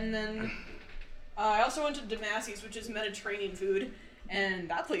ones, and then I also went to Damassi's, which is Mediterranean food, and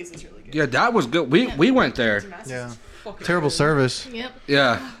that place is really good. Yeah, that was good. We went there. Damassi's Yeah. is fucking Terrible good. service, Yep.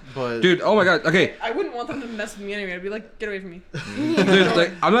 Yeah, but dude. Oh my god. Okay, I wouldn't want them to mess with me anyway. I'd be like, get away from me. dude.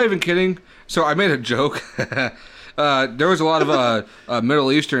 Like, I'm not even kidding. So I made a joke. There was a lot of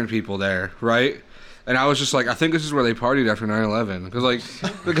Middle Eastern people there, right? And I was just like, I think this is where they partied after 9/11,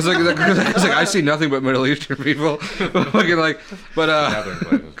 because I see nothing but Middle Eastern people, fucking like, but Gathering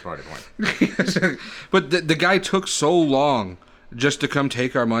place is party point. but the guy took so long just to come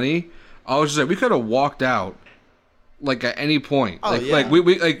take our money. I was just like, we could have walked out, like at any point. Oh, like, yeah. like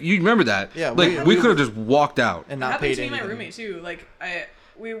we like you remember that? Yeah, like we we could have just walked out. and It not happened paid to me and my anything. roommate too. Like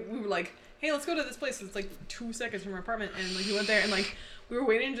we were like, hey, let's go to this place. It's like 2 seconds from our apartment, and like we went there, and like we were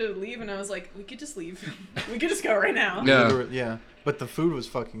waiting to leave, and I was like, we could just leave. We could just go right now. Yeah. Yeah, but the food was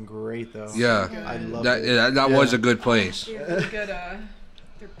fucking great though. Yeah, I love that it. that Yeah. was a good place. They had really good.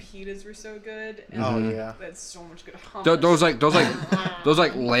 Their pitas were so good. And Oh yeah. they had so much good hummus. Those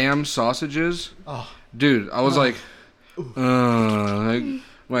like lamb sausages, Oh, dude. I was like, like,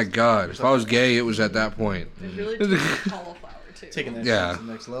 my God, if I was gay, it was at that point. They really did cauliflower too. taking that Yeah. shit to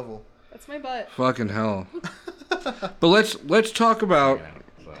the next level. That's my butt. Fucking hell. But let's talk about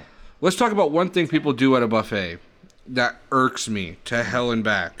one thing people do at a buffet that irks me to hell and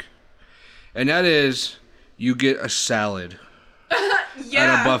back, and that is you get a salad Yeah.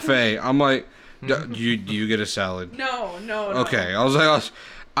 at a buffet. I'm like, do you get a salad? No. Okay, I was like,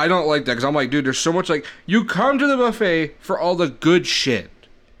 I don't like that because I'm like, dude, there's so much like you come to the buffet for all the good shit.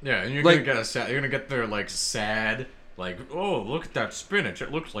 Yeah, and you're Like- gonna get you're gonna get there like sad, like, oh, look at that spinach.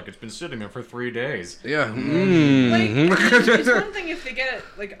 It looks like it's been sitting there for 3 days. Yeah. Like, Mm. it's one thing if they get it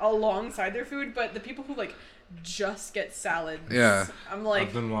like alongside their food, but the people who like just get salads. Yeah. I'm like,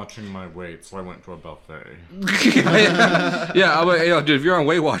 I've been watching my weight, so I went to a buffet. Yeah, I'm like, yo, dude, if you're on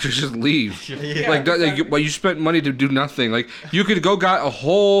Weight Watchers, just leave. Yeah. Like, well, you spent money to do nothing. Like, you could go got a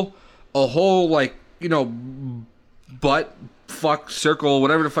whole, like, you know, butt fuck circle,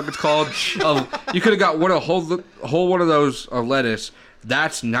 whatever the fuck it's called. You could have got a whole one of those of lettuce.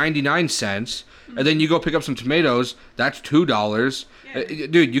 That's 99 cents. And then you go pick up some tomatoes. That's $2. Yeah.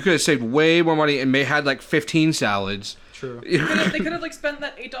 Dude, you could have saved way more money and had like 15 salads. True. they could have like spent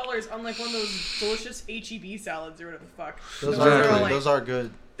that $8 on like one of those delicious HEB salads or whatever the fuck. Those Exactly. are good. Like, Those are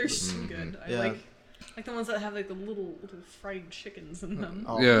good. they're so good. I Yeah. like the ones that have like the little fried chickens in them.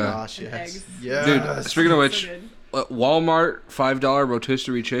 Oh Yeah. gosh, And yes. eggs. Yeah. Dude, speaking of which, So good. Walmart $5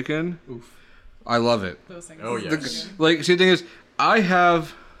 rotisserie chicken. Oof. I love it. Those things. Oh, are yes. so The- good. like, see, the thing is, I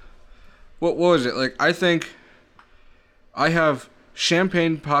have, what was it? Like, I think I have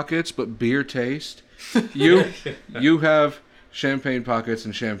champagne pockets, but beer taste. You have champagne pockets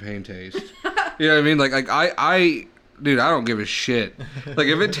and champagne taste. You know what I mean? Like I dude, I don't give a shit. Like,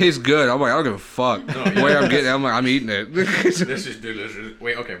 if it tastes good, I'm like, I don't give a fuck. The way I'm getting it, I'm like, I'm eating it. This is delicious.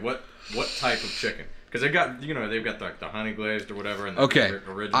 Wait, okay, what type of chicken? Because they've got the honey glazed or whatever. And the Okay,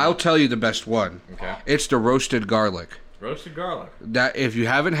 original. I'll tell you the best one. Okay. It's the roasted garlic. Roasted garlic. That if you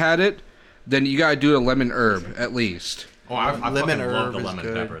haven't had it, then you gotta do a lemon herb at least. Oh, I Lemon fucking love herb the is lemon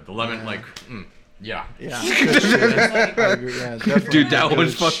good. pepper. The lemon, Yeah. like, yeah. Yeah. Good shit. I agree, yeah, definitely. Dude, that Good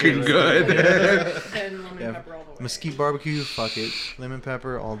was shit fucking right good. there. And lemon Yeah. pepper all the way. Mesquite barbecue, fuck it. Lemon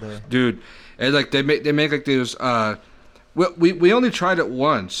pepper all day. Dude, and like they make like those. We only tried it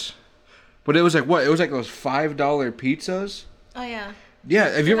once, but it was like what? It was like those $5 pizzas. Oh yeah. Yeah,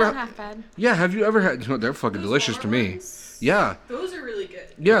 have you They're ever? not half bad. Yeah, have you ever had? They're fucking delicious to me. Yeah. Those are really good.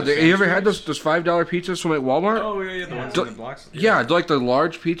 Yeah, you ever had those $5 pizzas from like Walmart? Oh yeah, the ones in the box. Yeah, like the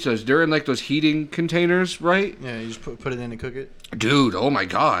large pizzas. They're in like those heating containers, right? Yeah, you just put it in and cook it. Dude, oh my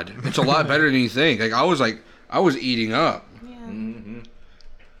god, it's a lot better than you think. Like I was eating up. Yeah.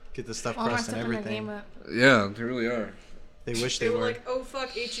 Get the stuffed Walmart's crust and stepping their game everything. up. Yeah, they really are. They wish They they were were. like, oh fuck,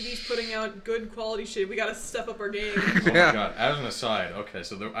 HEB's putting out good quality shit. We gotta step up our game. Oh my god! As an aside, okay,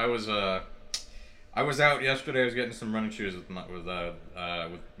 so I was out yesterday. I was getting some running shoes with my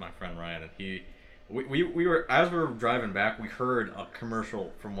friend Ryan, and we were as we were driving back, we heard a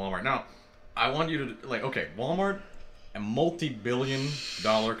commercial from Walmart. Now, I want you to okay, Walmart, a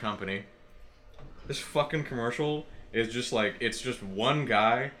multi-billion-dollar company. This fucking commercial is just like it's just one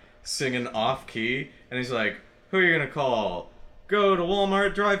guy singing off key, and he's like, "Who are you gonna call? Go to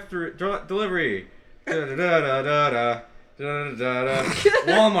Walmart drive-through delivery." Da da da da da da da da.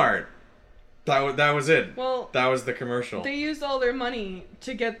 Walmart. That was it. Well, that was the commercial. they used all their money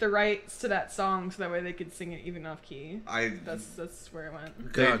to get the rights to that song, so that way they could sing it even off key. That's where it went.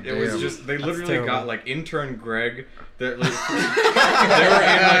 It was just they literally terrible. got like intern Greg. They were in like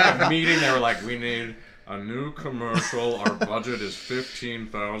a meeting. They were like, "We need a new commercial. Our budget is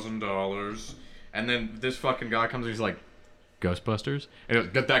 $15,000." And then this fucking guy comes and he's like, "Ghostbusters?" And it was,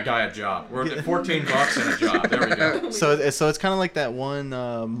 get that guy a job. We're at $14 and a job. There we go. So it's kind of like that one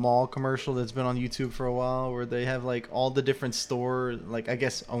mall commercial that's been on YouTube for a while, where they have like all the different store, like I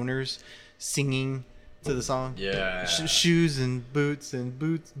guess owners, singing to the song. Yeah. Shoes and boots and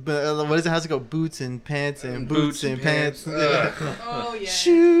boots. But what is it? How's it go? Boots and pants and boots and pants. Oh yeah.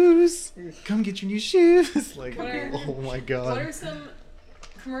 Shoes. Come get your new shoes. Like, What are- oh my What god. are some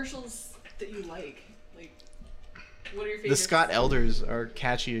commercials that you like? Like, what are your The favorites? Scott Elders are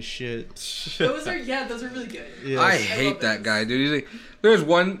catchy as shit. Those are really good. Yes. I love hate that those. guy, dude. He's like, there's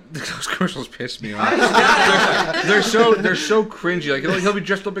one. Those commercials piss me off. they're so cringy. Like he'll be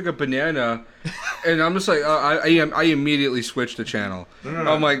dressed up like a banana, and I'm just like, I immediately switch the channel. No.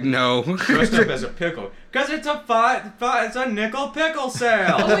 I'm like, no. Dressed up as a pickle. Cause it's it's a nickel pickle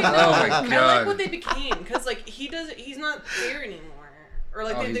sale. Oh, wait, no. Oh my I God. like what they became, because like he's not there anymore, or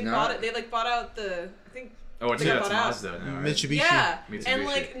like Oh, they he's bought not? it. They like bought out the I think. Oh, it's They got it's bought out. Mazda now, right? Mitsubishi. Yeah, Mitsubishi. and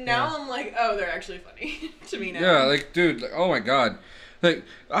like now I'm like, oh, they're actually funny to me now. Yeah, like, dude, like, oh my god, like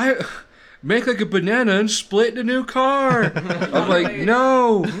I make like a banana and split the new car. I'm like,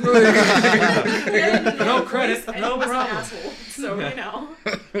 no. No credit, And no he was an problem. asshole, so you know.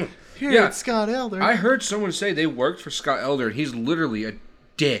 Here, Yeah. it's Scott Elder. I heard someone say they worked for Scott Elder, and he's literally a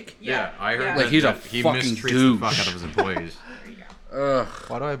dick. Yeah, I heard Yeah. Like, he's a he fucking mistreats douche. the fuck out of his employees. Ugh.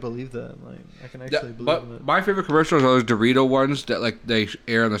 Why do I believe that? Like, I can Yeah, actually believe but that. my favorite commercials are those Dorito ones that like they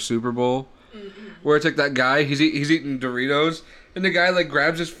air on the Super Bowl, where it's like that guy he's eating Doritos, and the guy like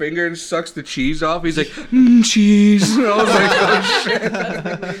grabs his finger and sucks the cheese off. He's like, cheese. And I was like, oh shit.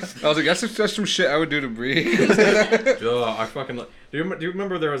 I was like, that's some shit I would do to Brie. Oh, I fucking. Do you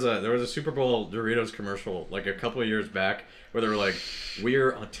remember there was a Super Bowl Doritos commercial like a couple of years back where they were like,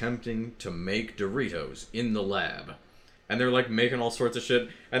 "We're attempting to make Doritos in the lab," and they're like making all sorts of shit,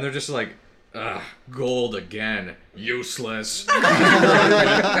 and they're just like, "Ugh, gold again, useless." Yeah.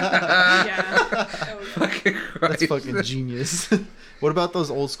 That was- Fucking That's Christ. fucking genius. What about those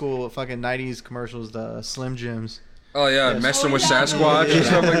old school fucking 90s commercials, the Slim Jims? Oh yeah, Yes. messing Oh, with yeah. Sasquatch and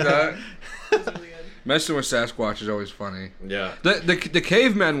stuff like that. that was really good. Messing with Sasquatch is always funny. Yeah. The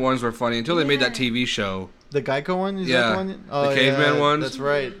caveman ones were funny until they made that TV show. The Geico one? Is Yeah. that the one? Oh, The caveman ones? That's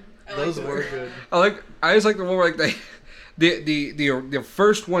right. I like Those those. were good. I just like the one where like they. The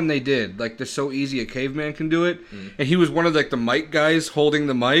first one they did, like the So Easy a Caveman Can Do It, and he was one of like the mic guys holding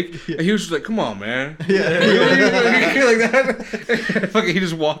the mic, and he was just like, "Come on, man!" like that. Fucking, he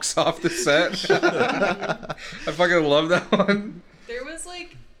just walks off the set. I fucking love that one. There was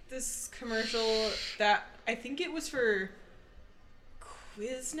like this commercial that I think it was for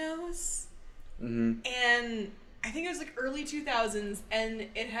Quiznos, and I think it was like early 2000s, and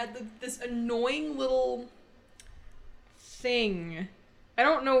it had this annoying little thing. I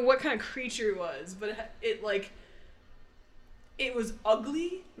don't know what kind of creature it was, but it was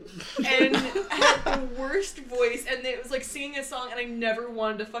ugly and had the worst voice, and it was like singing a song, and I never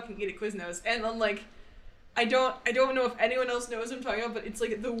wanted to fucking eat at Quiznos. And I'm like, I don't know if anyone else knows what I'm talking about, but it's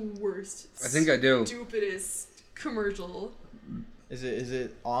like the worst. I think I do. Stupidest commercial. Is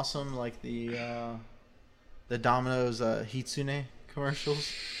it awesome like the Domino's Hitsune commercials?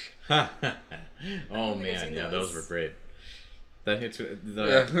 Oh think I've man, seen yeah, those. those were great. That hits the.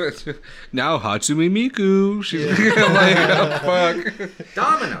 Yeah. Now Hatsune Miku. She's like, oh, fuck.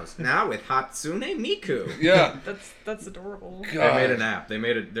 Domino's now with Hatsune Miku. Yeah. That's adorable. They made an app.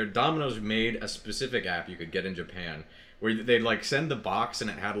 Their Domino's made a specific app you could get in Japan where they'd like send the box and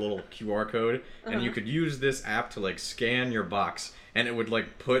it had a little QR code, and you could use this app to like scan your box, and it would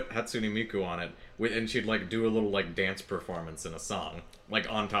like put Hatsune Miku on it, and she'd like do a little like dance performance in a song, like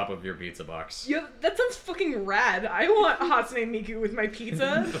on top of your pizza box. Yeah, that sounds fucking rad. I want Hatsune Miku with my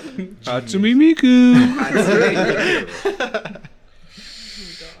pizza. Hatsune Miku.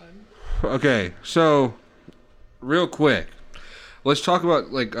 Oh Okay, so real quick, let's talk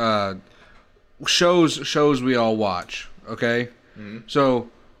about like shows we all watch. Okay, so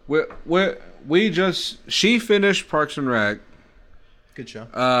she finished Parks and Rec. Good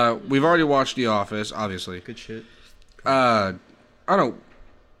show. We've already watched The Office, obviously. Good shit. I don't.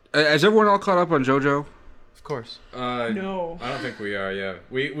 Has everyone all caught up on JoJo? Of course. No. I don't think we are. Yeah,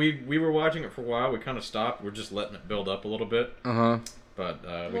 we were watching it for a while. We kind of stopped. We're just letting it build up a little bit. But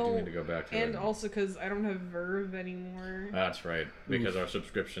we do need to go back to it. And also because I don't have Verve anymore. That's right, because our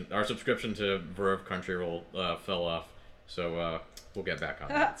subscription to Verve Crunchyroll fell off. So we'll get back on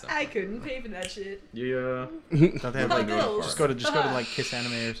that. I couldn't pay for that shit. Yeah. Don't they have like Bills. just go to like Kiss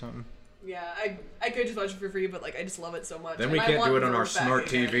Anime or something? Yeah, I could just watch it for free, but like I just love it so much. Then we and can't I do want it on our Verve back smart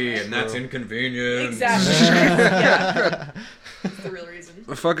again. TV, and that's inconvenient. Exactly. Yeah. That's the real reason.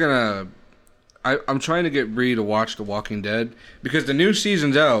 Fucking I'm trying to get Bree to watch The Walking Dead because the new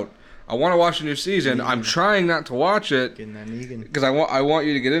season's out. I want to watch the new season. I'm trying not to watch it Getting that Negan. because I want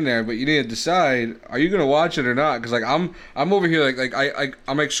you to get in there, but you need to decide: are you gonna watch it or not? Because like I'm over here like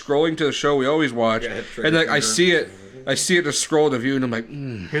I'm like scrolling to the show we always watch, Yeah, and like I see it just scroll to view, and I'm like,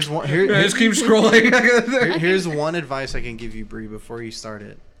 Here's one. I just keep scrolling. Here's one advice I can give you, Bree, before you start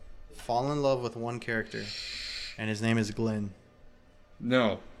it. Fall in love with one character, and his name is Glenn.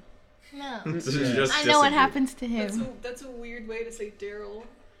 No. No. Just I know what happens to That's him. a weird way to say Daryl.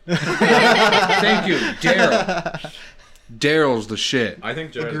 Thank you, Daryl. Daryl's the shit. I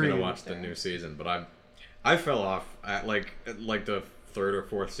think Jared's Agreed. gonna watch the new season, but I fell off at like the third or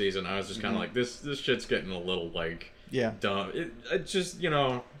fourth season. I was just kind of like this shit's getting a little like Yeah. dumb. It just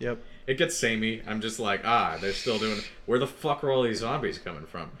Yep. it gets samey. I'm just like they're still doing it. Where the fuck are all these zombies coming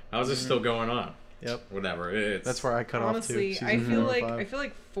from? How's this still going on? Yep. Whatever. It's That's where I cut Honestly, off too. I Season feel 4 and like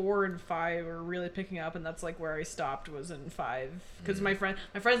 5. 4 and 5 are really picking up, and that's like where I stopped was in 5 because my friends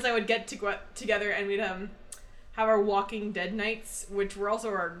and I would get together and we'd have our Walking Dead nights, which were also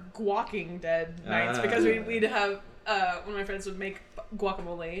our Guaking Dead nights because we'd have one of my friends would make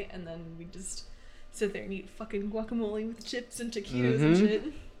guacamole and then we'd just sit there and eat fucking guacamole with chips and taquitos and shit.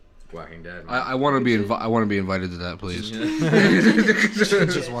 Walking Dead. I want to be I want to be invited to that, please.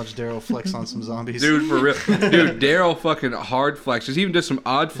 Just watch Daryl flex on some zombies. Dude, for real. Dude, Daryl fucking hard flexes. He even does some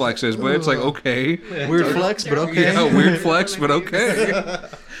odd flexes, but it's like, okay. Weird flex, but okay. Yeah, weird flex, but okay.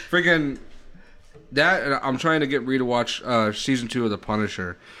 Freaking that, and I'm trying to get Rita to watch season 2 of The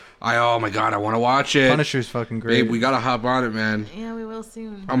Punisher. Oh my god, I want to watch it. Punisher's fucking great. Babe, we gotta hop on it, man. Yeah, we will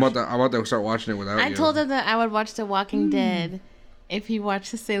soon. I'm about to start watching it without you. I told him that I would watch The Walking Dead if he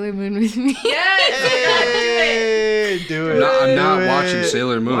watched the Sailor Moon with me. Yes! Hey, do it. I'm not Do watching it.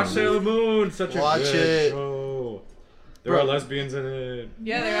 Sailor Moon. Watch Sailor Moon. Such a Watch good it. show. There are lesbians in it.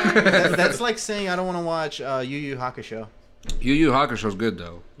 Yeah, they are. That's like saying I don't want to watch Yu Yu Hakusho. Yu Yu Hakusho's good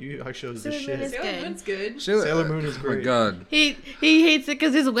though. Yu Yu Hakusho is the Sailor Moon shit. is Sailor good. Moon's good. Sailor Moon is Oh great. my god. He hates it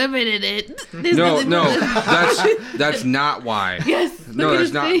because there's women in it. There's No, nothing no, but- that's not why. Yes. No, look at that's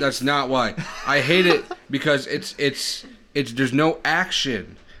his not. face. That's not why. I hate it because it's there's no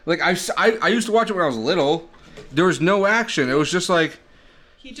action. Like I used to watch it when I was little. There was no action. It was just like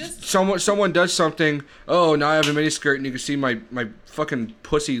He just someone does something. Oh, now I have a mini skirt and you can see my fucking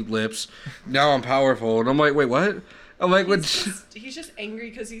pussy lips. Now I'm powerful, and I'm like, wait, what? I'm like, what? he's just angry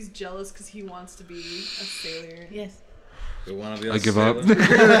because he's jealous because he wants to be a sailor. Yes. We want to be I give up. he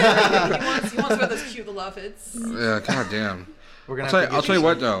wants to wear those cute little outfits. Yeah, goddamn. We're gonna I'll tell you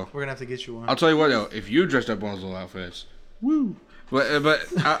what though. We're gonna have to get you one. I'll tell you what though. If you dressed up in one of those little outfits, woo. But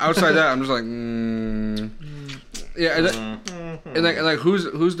outside that, I'm just like, yeah. And like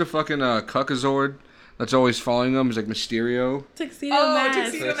who's the fucking cuckazord that's always following them? Is like Mysterio. Tuxedo Oh, Mask.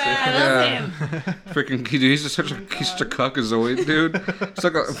 Tuxedo I Mask. love Yeah. him. Freaking, he's just such a cuckazoid, dude. It's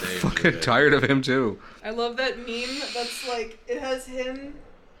like I'm fucking tired of him too. I love that meme that's like, it has him,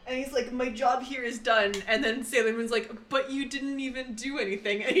 and he's like, my job here is done, and then Sailor Moon's like, but you didn't even do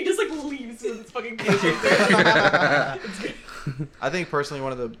anything, and he just like leaves with his fucking cape. It's good. I think personally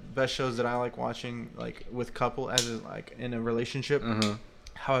one of the best shows that I like watching, like with couple as in, like in a relationship,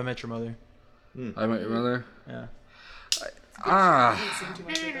 How I Met Your Mother. I met your mother. Yeah. Ah. I haven't seen too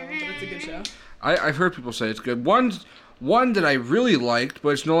much of it though, but it's a good show. I've heard people say it's good. One that I really liked, but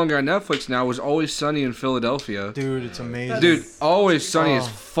it's no longer on Netflix now, was Always Sunny in Philadelphia. Dude, it's amazing. Dude, Always Sunny is Oh.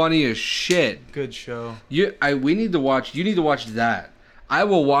 funny as shit. Good show. We need to watch. You need to watch that. I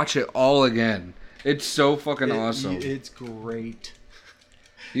will watch it all again. It's so fucking awesome. It's great.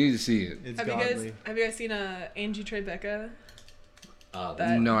 You need to see it. It's Have godly. you guys seen Angie Tribeca?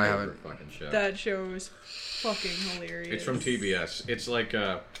 No, I haven't. Fucking show. That show is fucking hilarious. It's from TBS. It's like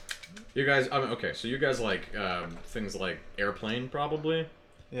you guys. I mean, okay, so you guys like things like Airplane, probably.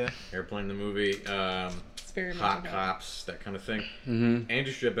 Yeah. Airplane, the movie. It's very much Hot about- Cops, that kind of thing. Mm-hmm.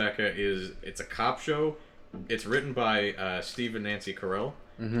 Angie Tribeca it's a cop show. It's written by Steve and Nancy Carell.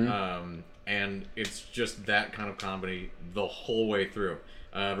 And it's just that kind of comedy the whole way through.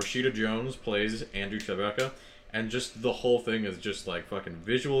 Rashida Jones plays Andrew Tribeca, and just the whole thing is just like fucking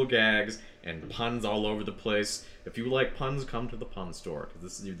visual gags and puns all over the place. If you like puns, come to the pun store,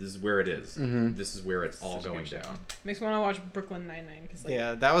 because this is where it is. This is where it's all Such a going good show. down. Makes me want to watch Brooklyn Nine-Nine because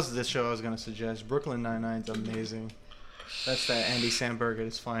Yeah, that was the show I was gonna suggest. Brooklyn Nine-Nine's amazing. That's that Andy Samberg at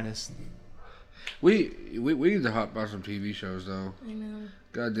his finest. We need to hop on some TV shows though. I know.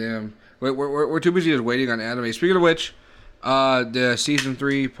 God damn. We're too busy just waiting on anime. Speaking of which, the season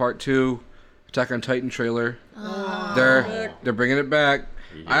 3 part 2 Attack on Titan trailer. They're bringing it back.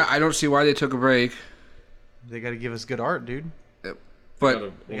 Yeah. I don't see why they took a break. They gotta give us good art, dude.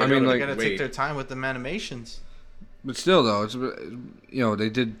 But They I mean, They like, gotta wait. take their time with them animations. but still though, it's they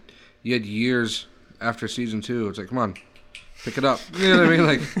did. You had years after season 2. It's like, come on, pick it up. You know what I mean?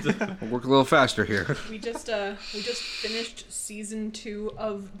 Like, work a little faster here. we just finished season 2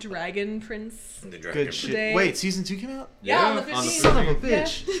 of Dragon Prince. The Dragon Good Prince. shit. Today- Wait, season 2 came out? Yeah, on the on the 15th. Son of a 15th.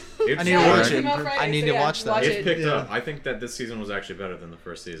 bitch. It's I need to Yeah, watch it it. came out Friday, I need so to yeah, watch that. watch It's it. picked Yeah. up. I think that this season was actually better than the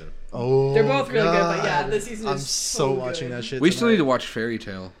first season. Oh, They're both really good, but yeah, God. this season I'm is so so watching good. that shit. We still need to tonight. watch Fairy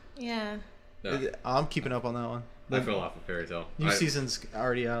Tale. Yeah. No, I'm keeping up on that one. I fell off of Fairy Tale. New season's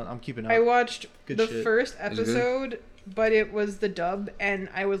already out. I'm keeping up. I watched Good the shit. first it good? episode, but it was the dub, and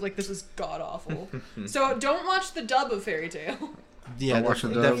I was like, "This is god awful." So don't watch the dub of Fairy Tale. Yeah, I'll watch the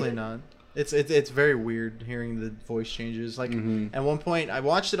definitely, dub. definitely not. It's very weird hearing the voice changes. Like at one point, I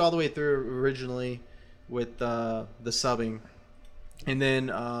watched it all the way through originally with the subbing, and then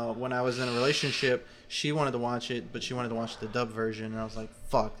when I was in a relationship, she wanted to watch it, but she wanted to watch the dub version, and I was like,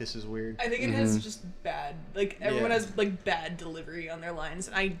 "Fuck, this is weird." I think it has just bad, like everyone Yeah. has like bad delivery on their lines,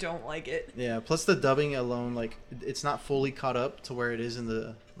 and I don't like it. Yeah. Plus the dubbing alone, like it's not fully caught up to where it is in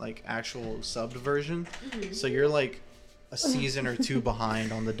the like actual subbed version, so you're like a season or 2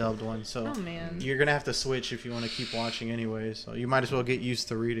 behind on the dubbed one. So Oh man. you're gonna have to switch if you want to keep watching anyway. So you might as well get used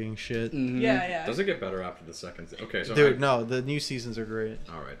to reading shit. Yeah, yeah. Does it get better after the second? Okay, so Dude, no, the new seasons are great.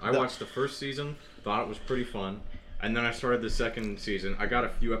 all right. I watched the first season, thought it was pretty fun, and then I started the second season. I got a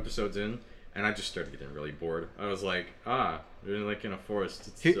few episodes in, and I just started getting really bored. I was like, they're like in a forest.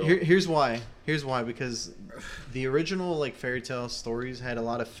 It's still... Here's why. Here's why. Because the original like fairy tale stories had a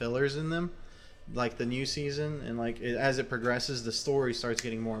lot of fillers in them. Like the new season, and like as it progresses, the story starts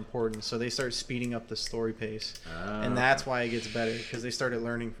getting more important. So they start speeding up the story pace, and that's why it gets better because they started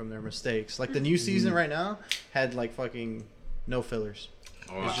learning from their mistakes. Like the new season right now had like fucking no fillers.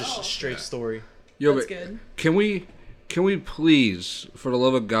 Oh, It's just a straight story. Yo, That's but good. can we please, for the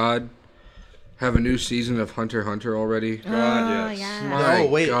love of God, have a new season of Hunter x Hunter already? God, yes. Yeah. My Oh,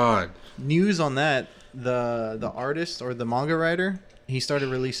 wait. God. News on that: the artist or the manga writer, he started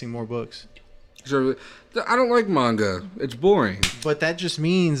releasing more books. So, I don't like manga. It's boring. But that just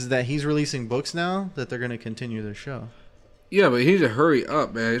means that he's releasing books now that they're gonna continue their show. Yeah, but he needs to hurry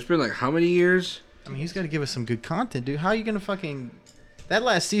up, man. It's been like how many years? I mean, he's got to give us some good content, dude. How are you gonna fucking? That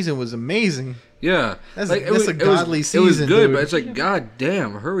last season was amazing. Yeah, That's like, a godly it was season, good, dude. but it's like, God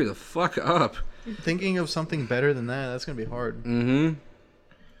damn, hurry the fuck up. Thinking of something better than that's gonna be hard. Mm-hmm.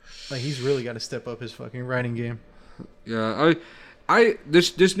 Like he's really got to step up his fucking writing game. Yeah,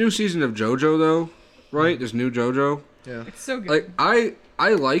 this new season of JoJo though, right? This new JoJo, Yeah. It's so good. like I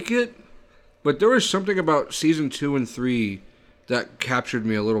like it, but there was something about season 2 and 3 that captured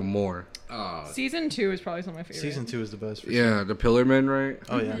me a little more. Season 2 is probably some of my favorite. Season 2 is the best. For sure. Yeah, the Pillar Men, right?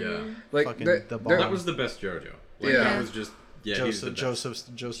 Oh yeah. Yeah. Like Fucking that, the that- bomb. That was the best JoJo. Like, Yeah. That was just... Yeah, he's the Joseph,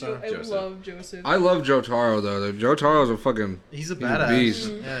 best. Joestar. I Joseph. love Joseph. I love Joe Taro though. Joe Taro's a fucking. He's a a badass. beast.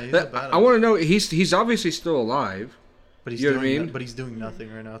 Yeah, he's a That- badass. I want to know. He's obviously still alive. but he's you know what I doing, mean? But he's doing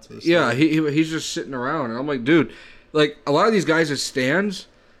nothing right now to the Yeah, story. he's just sitting around, and I'm like, dude, like a lot of these guys as stands,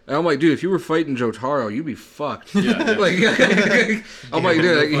 And I'm like, dude, if you were fighting Jotaro, you'd be fucked. Yeah. Like, I'm like,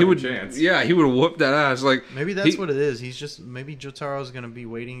 dude, like, he would, chance. yeah, he would whoop that ass. Like, Maybe that's what it is. He's just maybe Jotaro's gonna be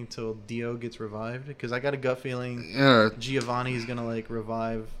waiting until Dio gets revived because I got a gut feeling yeah, Giovanni's gonna like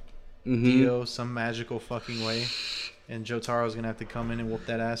revive mhm. Dio some magical fucking way, and Jotaro's gonna have to come in and whoop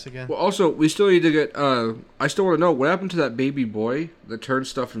that ass again. Well, also, we still need to get. I still want to know what happened to that baby boy that turned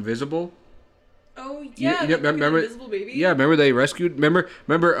stuff invisible. Oh yeah, yeah, the fucking remember- invisible baby. Yeah, remember they rescued.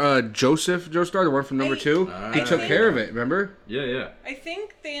 Remember Joseph Joestar, the one from number 2. He I took think- care of it. Remember? Yeah. I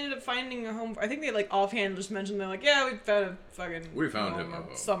think they ended up finding a home. I think they like offhand just mentioned they're like, yeah, we found a fucking. We found home him.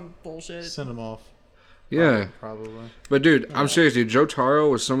 or some bullshit. Send him off. Yeah. Probably. But dude, I'm serious, dude.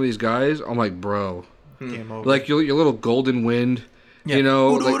 Jotaro with some of these guys, I'm like, bro, Game over. like your little golden wind. You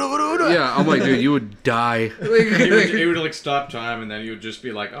know, like, yeah, I'm like, dude, you would die. He would like stop time, and then you would just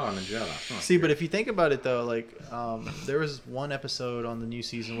be like, "Oh, Ninjala." Oh, See, but if you think about it though, like there was one episode on the new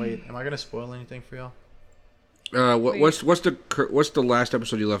season. Wait, am I gonna spoil anything for y'all? What's the last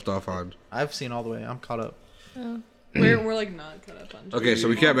episode you left off on? I've seen all the way. I'm caught up. We're like not caught up on. Okay, so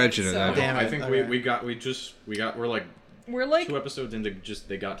we can't mention it. So- Then. Damn it. I think Okay. we're like We're like 2 episodes into just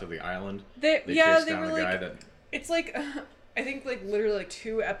they got to the island. they They yeah chased they down were the like guy that. it's like I think like literally like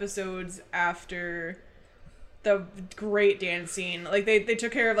 2 episodes after the great dance scene. Like they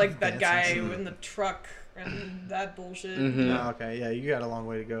took care of like that guy Dancing scene. in the truck and that bullshit. Mhm. Oh, okay, yeah, you got a long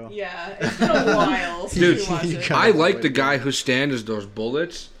way to go. Yeah, it's been a while since Dude, we watched it. God. I like the guy who stands those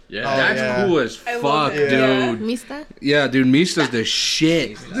bullets. Yeah. Oh, That's yeah. cool as I love fuck, it, yeah. dude. Mista? Yeah, dude, Mista's the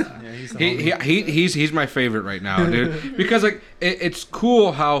shit. Yeah, he's the homie. He's my favorite right now, dude. Because like it's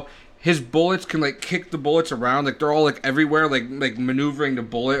cool how his bullets can like kick the bullets around, like they're all like everywhere, like maneuvering the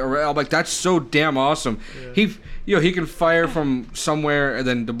bullet around. I'm like, that's so damn awesome. Yeah. He can fire from somewhere, and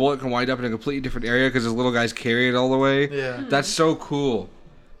then the bullet can wind up in a completely different area because his little guys carry it all the way. Yeah. That's so cool.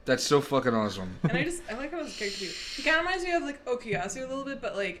 That's so fucking awesome. And I like how his character too. He kind of reminds me of like Okuyasu a little bit,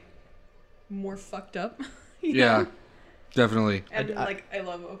 but like more fucked up. you Yeah, know? definitely. And I- like I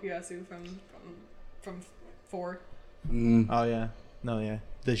love Okuyasu from 4. Mm. Oh yeah. No, yeah.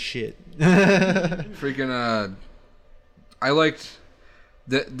 The shit. Freaking I liked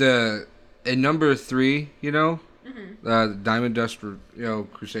the in number 3, you know, Diamond Dust,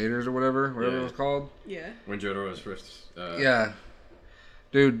 Crusaders or whatever Yeah. it was called. Yeah. When Jotaro was first. Yeah,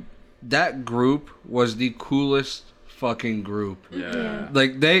 dude, that group was the coolest fucking group. Yeah.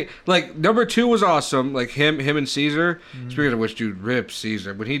 Like number 2 was awesome. Like him and Caesar. Speaking of which, dude, rip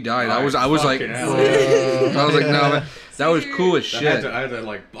Caesar. When he died, I was like, Fucking hell. I was like, no, man, that was cool as I shit. had to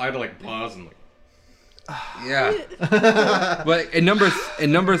like pause and like. Yeah. But in number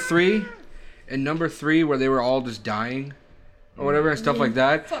 3, where they were all just dying or whatever and stuff like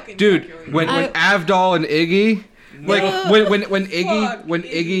that, Fucking dude. calculated. When Avdol and Iggy, like when Fuck Iggy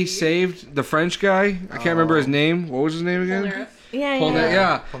Iggy. saved the French guy, I can't remember his name. What was his name again? Polnareff. Yeah, Polnareff,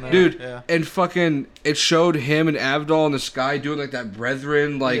 yeah. Polnareff, Dude, yeah. and fucking, it showed him and Avdol in the sky doing like that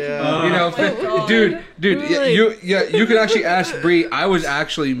brethren, like Yeah. you know, Oh my God. dude, Really? you could actually ask Bree. I was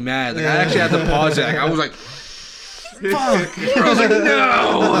actually mad. Like I actually had to pause it. Like, I was like, fuck. I was like,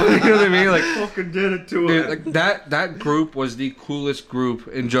 no. You know what I mean? Like, Fucking did it to dude, like that group was the coolest group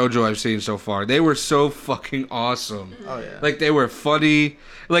in JoJo I've seen so far. They were so fucking awesome. Oh yeah. Like they were funny.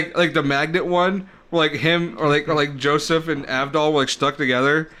 Like the magnet one. Like him or like Joseph and Avdol were like stuck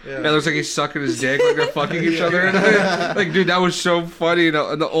together. Yeah. And it looks like he's sucking his dick like they're fucking each other. Like dude, that was so funny.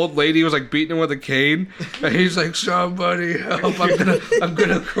 And the old lady was like beating him with a cane. And he's like, somebody help! I'm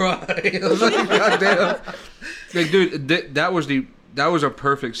gonna cry. I was like, goddamn. Like dude, that was a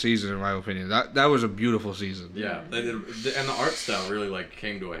perfect season in my opinion. That was a beautiful season. Yeah, and the art style really like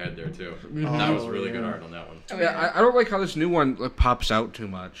came to a head there too. Mm-hmm. That was really yeah. good art on that one. Oh, Yeah, I don't like how this new one like pops out too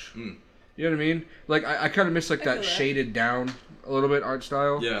much. Mm. You know what I mean? Like I kind of miss like I that feel that. shaded down a little bit art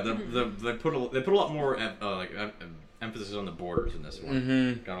style. Yeah, they put a lot more emphasis on the borders in this one.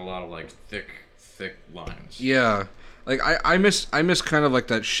 Mm-hmm. Got a lot of like thick lines. Yeah, like I miss kind of like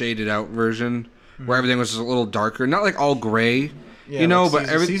that shaded out version where everything was just a little darker, not like all gray. Yeah, you know, like but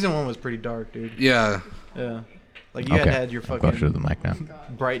everything. season 1 was pretty dark, dude. Yeah, Yeah. Like you had your fucking the mic now.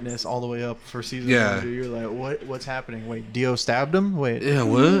 brightness all the way up for season Yeah. 1, dude. You're like, what's happening? Wait, Dio stabbed him? Wait. yeah.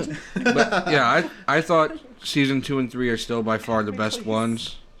 What? But yeah, I thought season 2 and 3 are still by far the best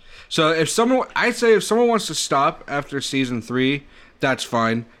ones. So if someone wants to stop after season 3, that's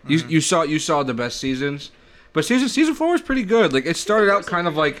fine. You saw the best seasons. But season 4 was pretty good. Like it started out kind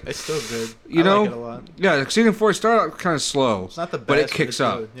of like, It's still good. you I know, like it a lot. yeah. Like, season 4 started out kind of slow, It's not the best, but it kicks it's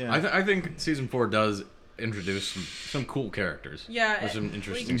up. good. Yeah. I think season 4 does introduced some cool characters. Yeah, With some like,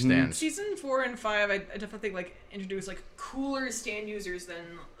 interesting stands. Season 4 and 5, I definitely think like introduced like cooler stand users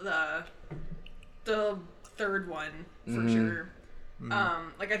than the third one for sure.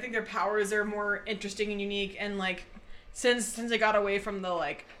 Like I think their powers are more interesting and unique, and like since they got away from the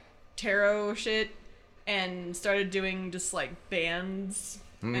like tarot shit and started doing just like bands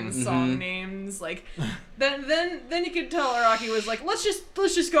and song names, like then you could tell Araki was like, let's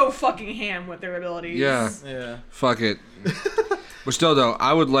just go fucking ham with their abilities. Yeah. Fuck it. But still, though,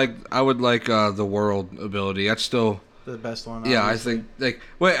 I would like the world ability. That's still The best one. yeah. Obviously. I think like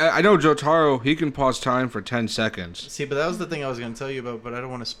wait. I know Jotaro. He can pause time for 10 seconds. See, but that was the thing I was going to tell you about, but I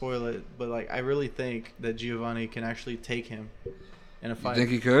don't want to spoil it. But like, I really think that Giovanni can actually take him in a fight. You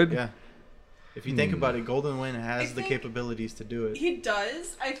think he could? Yeah. If you think about it, Golden Wind has the think capabilities to do it. He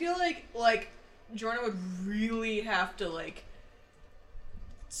does. I feel like Jordan would really have to like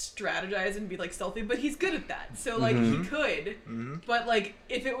strategize and be like stealthy, but he's good at that. So like he could. But like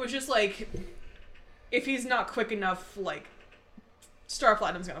if it was just like if he's not quick enough, like Star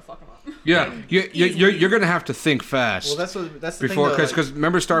Platinum's gonna fuck him up. Yeah, Like, you're gonna have to think fast. Well, that's the before thing. because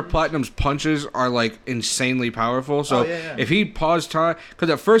remember Star Platinum's punches are like insanely powerful. So yeah. if he paused time, because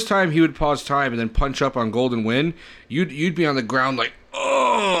the first time he would pause time and then punch up on Golden Wind, you'd be on the ground like,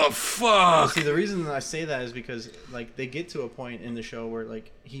 oh fuck. See, the reason I say that is because like they get to a point in the show where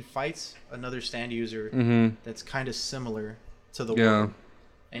like he fights another stand user that's kind of similar to the world,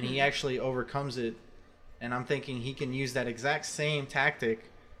 and he actually overcomes it. And I'm thinking he can use that exact same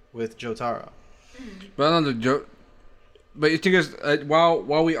tactic with Jotaro. But on the but the thing is, while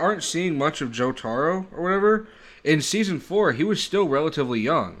we aren't seeing much of Jotaro or whatever, in season 4 he was still relatively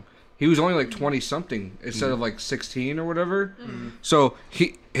young. He was only like 20 something instead of like 16 or whatever. So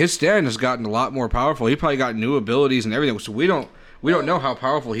his stand has gotten a lot more powerful. He probably got new abilities and everything. So we don't know how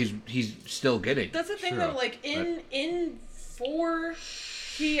powerful he's still getting. That's the thing though. Like in 4.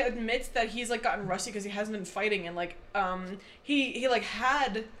 He admits that he's like gotten rusty because he hasn't been fighting, and like he like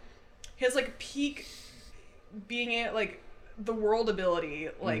had his like peak being at like the world ability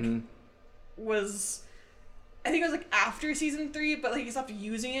like was, I think it was like after season 3, but like he stopped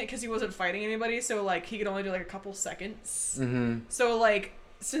using it because he wasn't fighting anybody, so like he could only do like a couple seconds. So like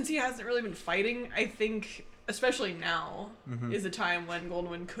since he hasn't really been fighting, I think especially now is the time when Golden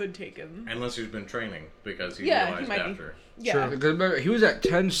Wind could take him. Unless he's been training, because he Yeah, realized he might after. be. Yeah. Because remember, he was at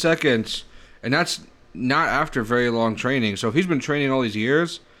 10 seconds, and that's not after very long training. So if he's been training all these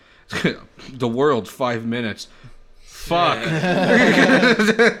years, the world 5 minutes. Fuck.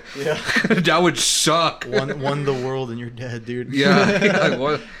 That would suck. Won the world and you're dead, dude. Yeah. Like,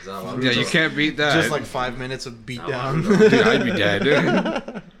 what? Yeah, you can't beat that. Just like 5 minutes of beatdown. Dude, I'd be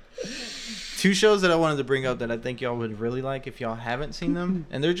dead. 2 shows that I wanted to bring up that I think y'all would really like if y'all haven't seen them,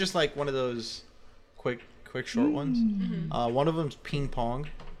 and they're just like one of those quick short ones. One of them's Ping Pong.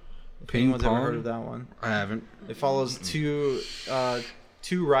 If anyone's ever heard of that one. I haven't. It follows two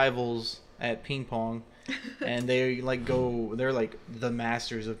rivals at ping pong, and they're like the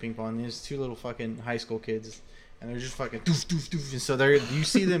masters of ping pong. There's 2 little fucking high school kids, and they're just fucking doof doof doof. And so you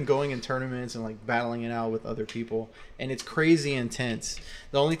see them going in tournaments and like battling it out with other people, and it's crazy intense.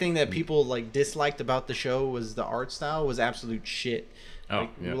 The only thing that people like disliked about the show was the art style was absolute shit. Like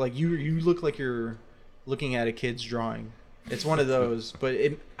you look like you're looking at a kid's drawing. It's one of those, but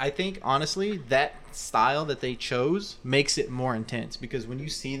I think honestly that style that they chose makes it more intense, because when you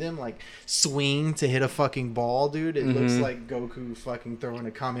see them like swing to hit a fucking ball, dude, it looks like Goku fucking throwing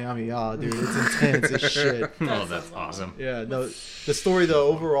a Kamehameha, dude. It's intense as shit. Oh, that's awesome. Yeah, no, the story though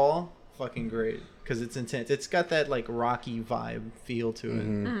overall fucking great because it's intense. It's got that like Rocky vibe feel to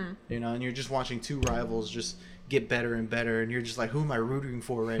it, you know, and you're just watching 2 rivals just get better and better, and you're just like, who am I rooting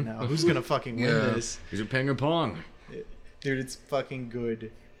for right now? Who's gonna fucking win this? He's a ping pong. Dude, it's fucking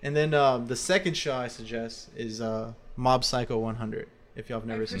good. And then the second show I suggest is Mob Psycho 100. If y'all have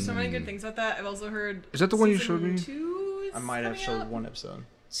never I've seen heard it. so many good things about that. I've also heard. Is that the one you season showed me? 2 is I might have coming showed out? 1 episode.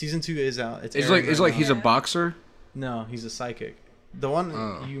 Season 2 is out. It's It's airing like right he's now. a boxer. No, he's a psychic. The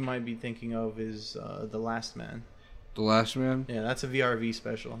one you might be thinking of is The Last Man. The Last Man. Yeah, that's a VRV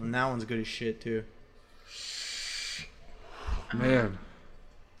special, and that one's good as shit too. Man.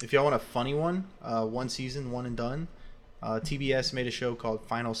 If y'all want a funny one, 1 season, 1 and done. TBS made a show called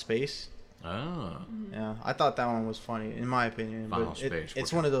Final Space. Oh. Yeah, I thought that one was funny, in my opinion. Final but Space.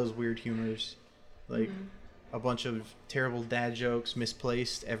 it's one of those weird humors, like a bunch of terrible dad jokes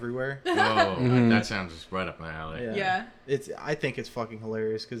misplaced everywhere. Whoa, that sounds right up my alley. Yeah. I think it's fucking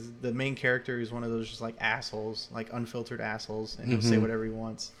hilarious because the main character is one of those just like assholes, like unfiltered assholes, and he'll say whatever he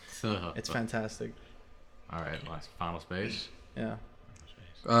wants. It's fantastic. All right, last Final Space. Yeah.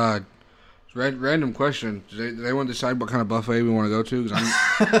 Random question. Does anyone decide what kind of buffet we want to go to?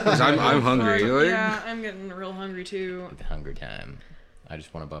 Because I'm hungry. Like, Yeah, I'm getting real hungry too. It's hunger time. I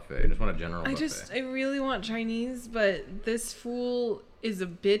just want a buffet. I just want a general buffet. I really want Chinese, but this fool is a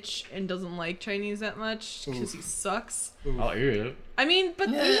bitch and doesn't like Chinese that much because he sucks. I'll eat it. I mean, but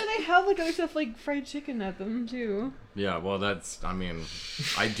then they have like other stuff like fried chicken at them too. Yeah, well,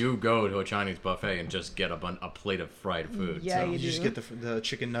 I do go to a Chinese buffet and just get a plate of fried food. Yeah, so. you You do. just get the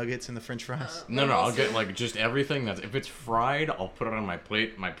chicken nuggets and the French fries. No, I'll get like just everything that's if it's fried, I'll put it on my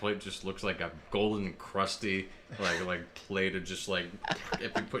plate. My plate just looks like a golden crusty like plate of just like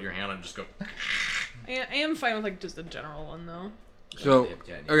if you put your hand on it, just go. I am fine with like just a general one though. so,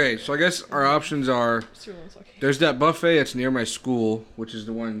 okay, so I guess our options are, Sirloin's okay. there's that buffet that's near my school, which is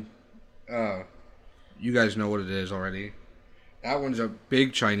the one, you guys know what it is already. That one's a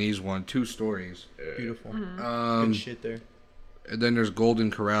big Chinese one, 2 stories. Beautiful. Mm-hmm. Good shit there. And then there's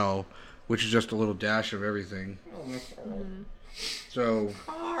Golden Corral, which is just a little dash of everything. So,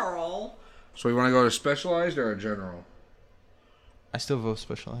 so we want to go to specialized or a general? I still vote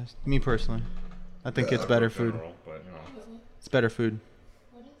specialized. Me personally. I think it's better food. General, but, you know. It's better food.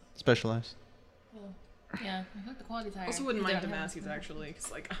 What is? Specialized. Yeah, I think the quality's higher. Also wouldn't mind They don't have- Damascus actually,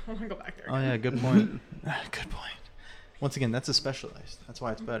 because like I want to go back there. Oh yeah, good point. Good point. Once again, that's a specialized. That's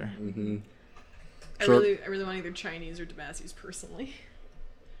why it's better. Mm-hmm. I So- really want either Chinese or Damascus personally.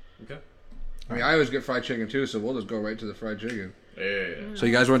 Okay. I mean, I always get fried chicken too, so we'll just go right to the fried chicken. Yeah. So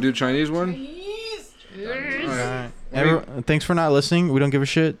you guys want to do the Chinese one? Alright. Thanks for not listening. We don't give a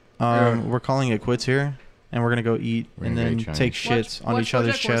shit. Yeah. We're calling it quits here, and we're gonna go eat We're and gonna then eat Chinese. take shits on Watch each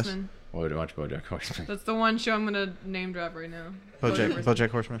other's BoJack chests. Horseman. Watch BoJack Horseman. That's the one show I'm gonna name drop right now. BoJack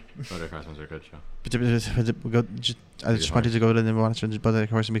Horseman. BoJack Horseman's a good show. I just wanted to go to the watch BoJack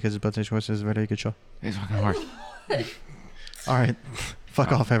Horseman because BoJack Horseman is a very good show. He's fucking hard. All right,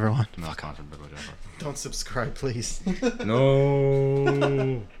 fuck off, everyone. Not sponsored by BoJack Horseman. Don't subscribe, please.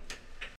 No.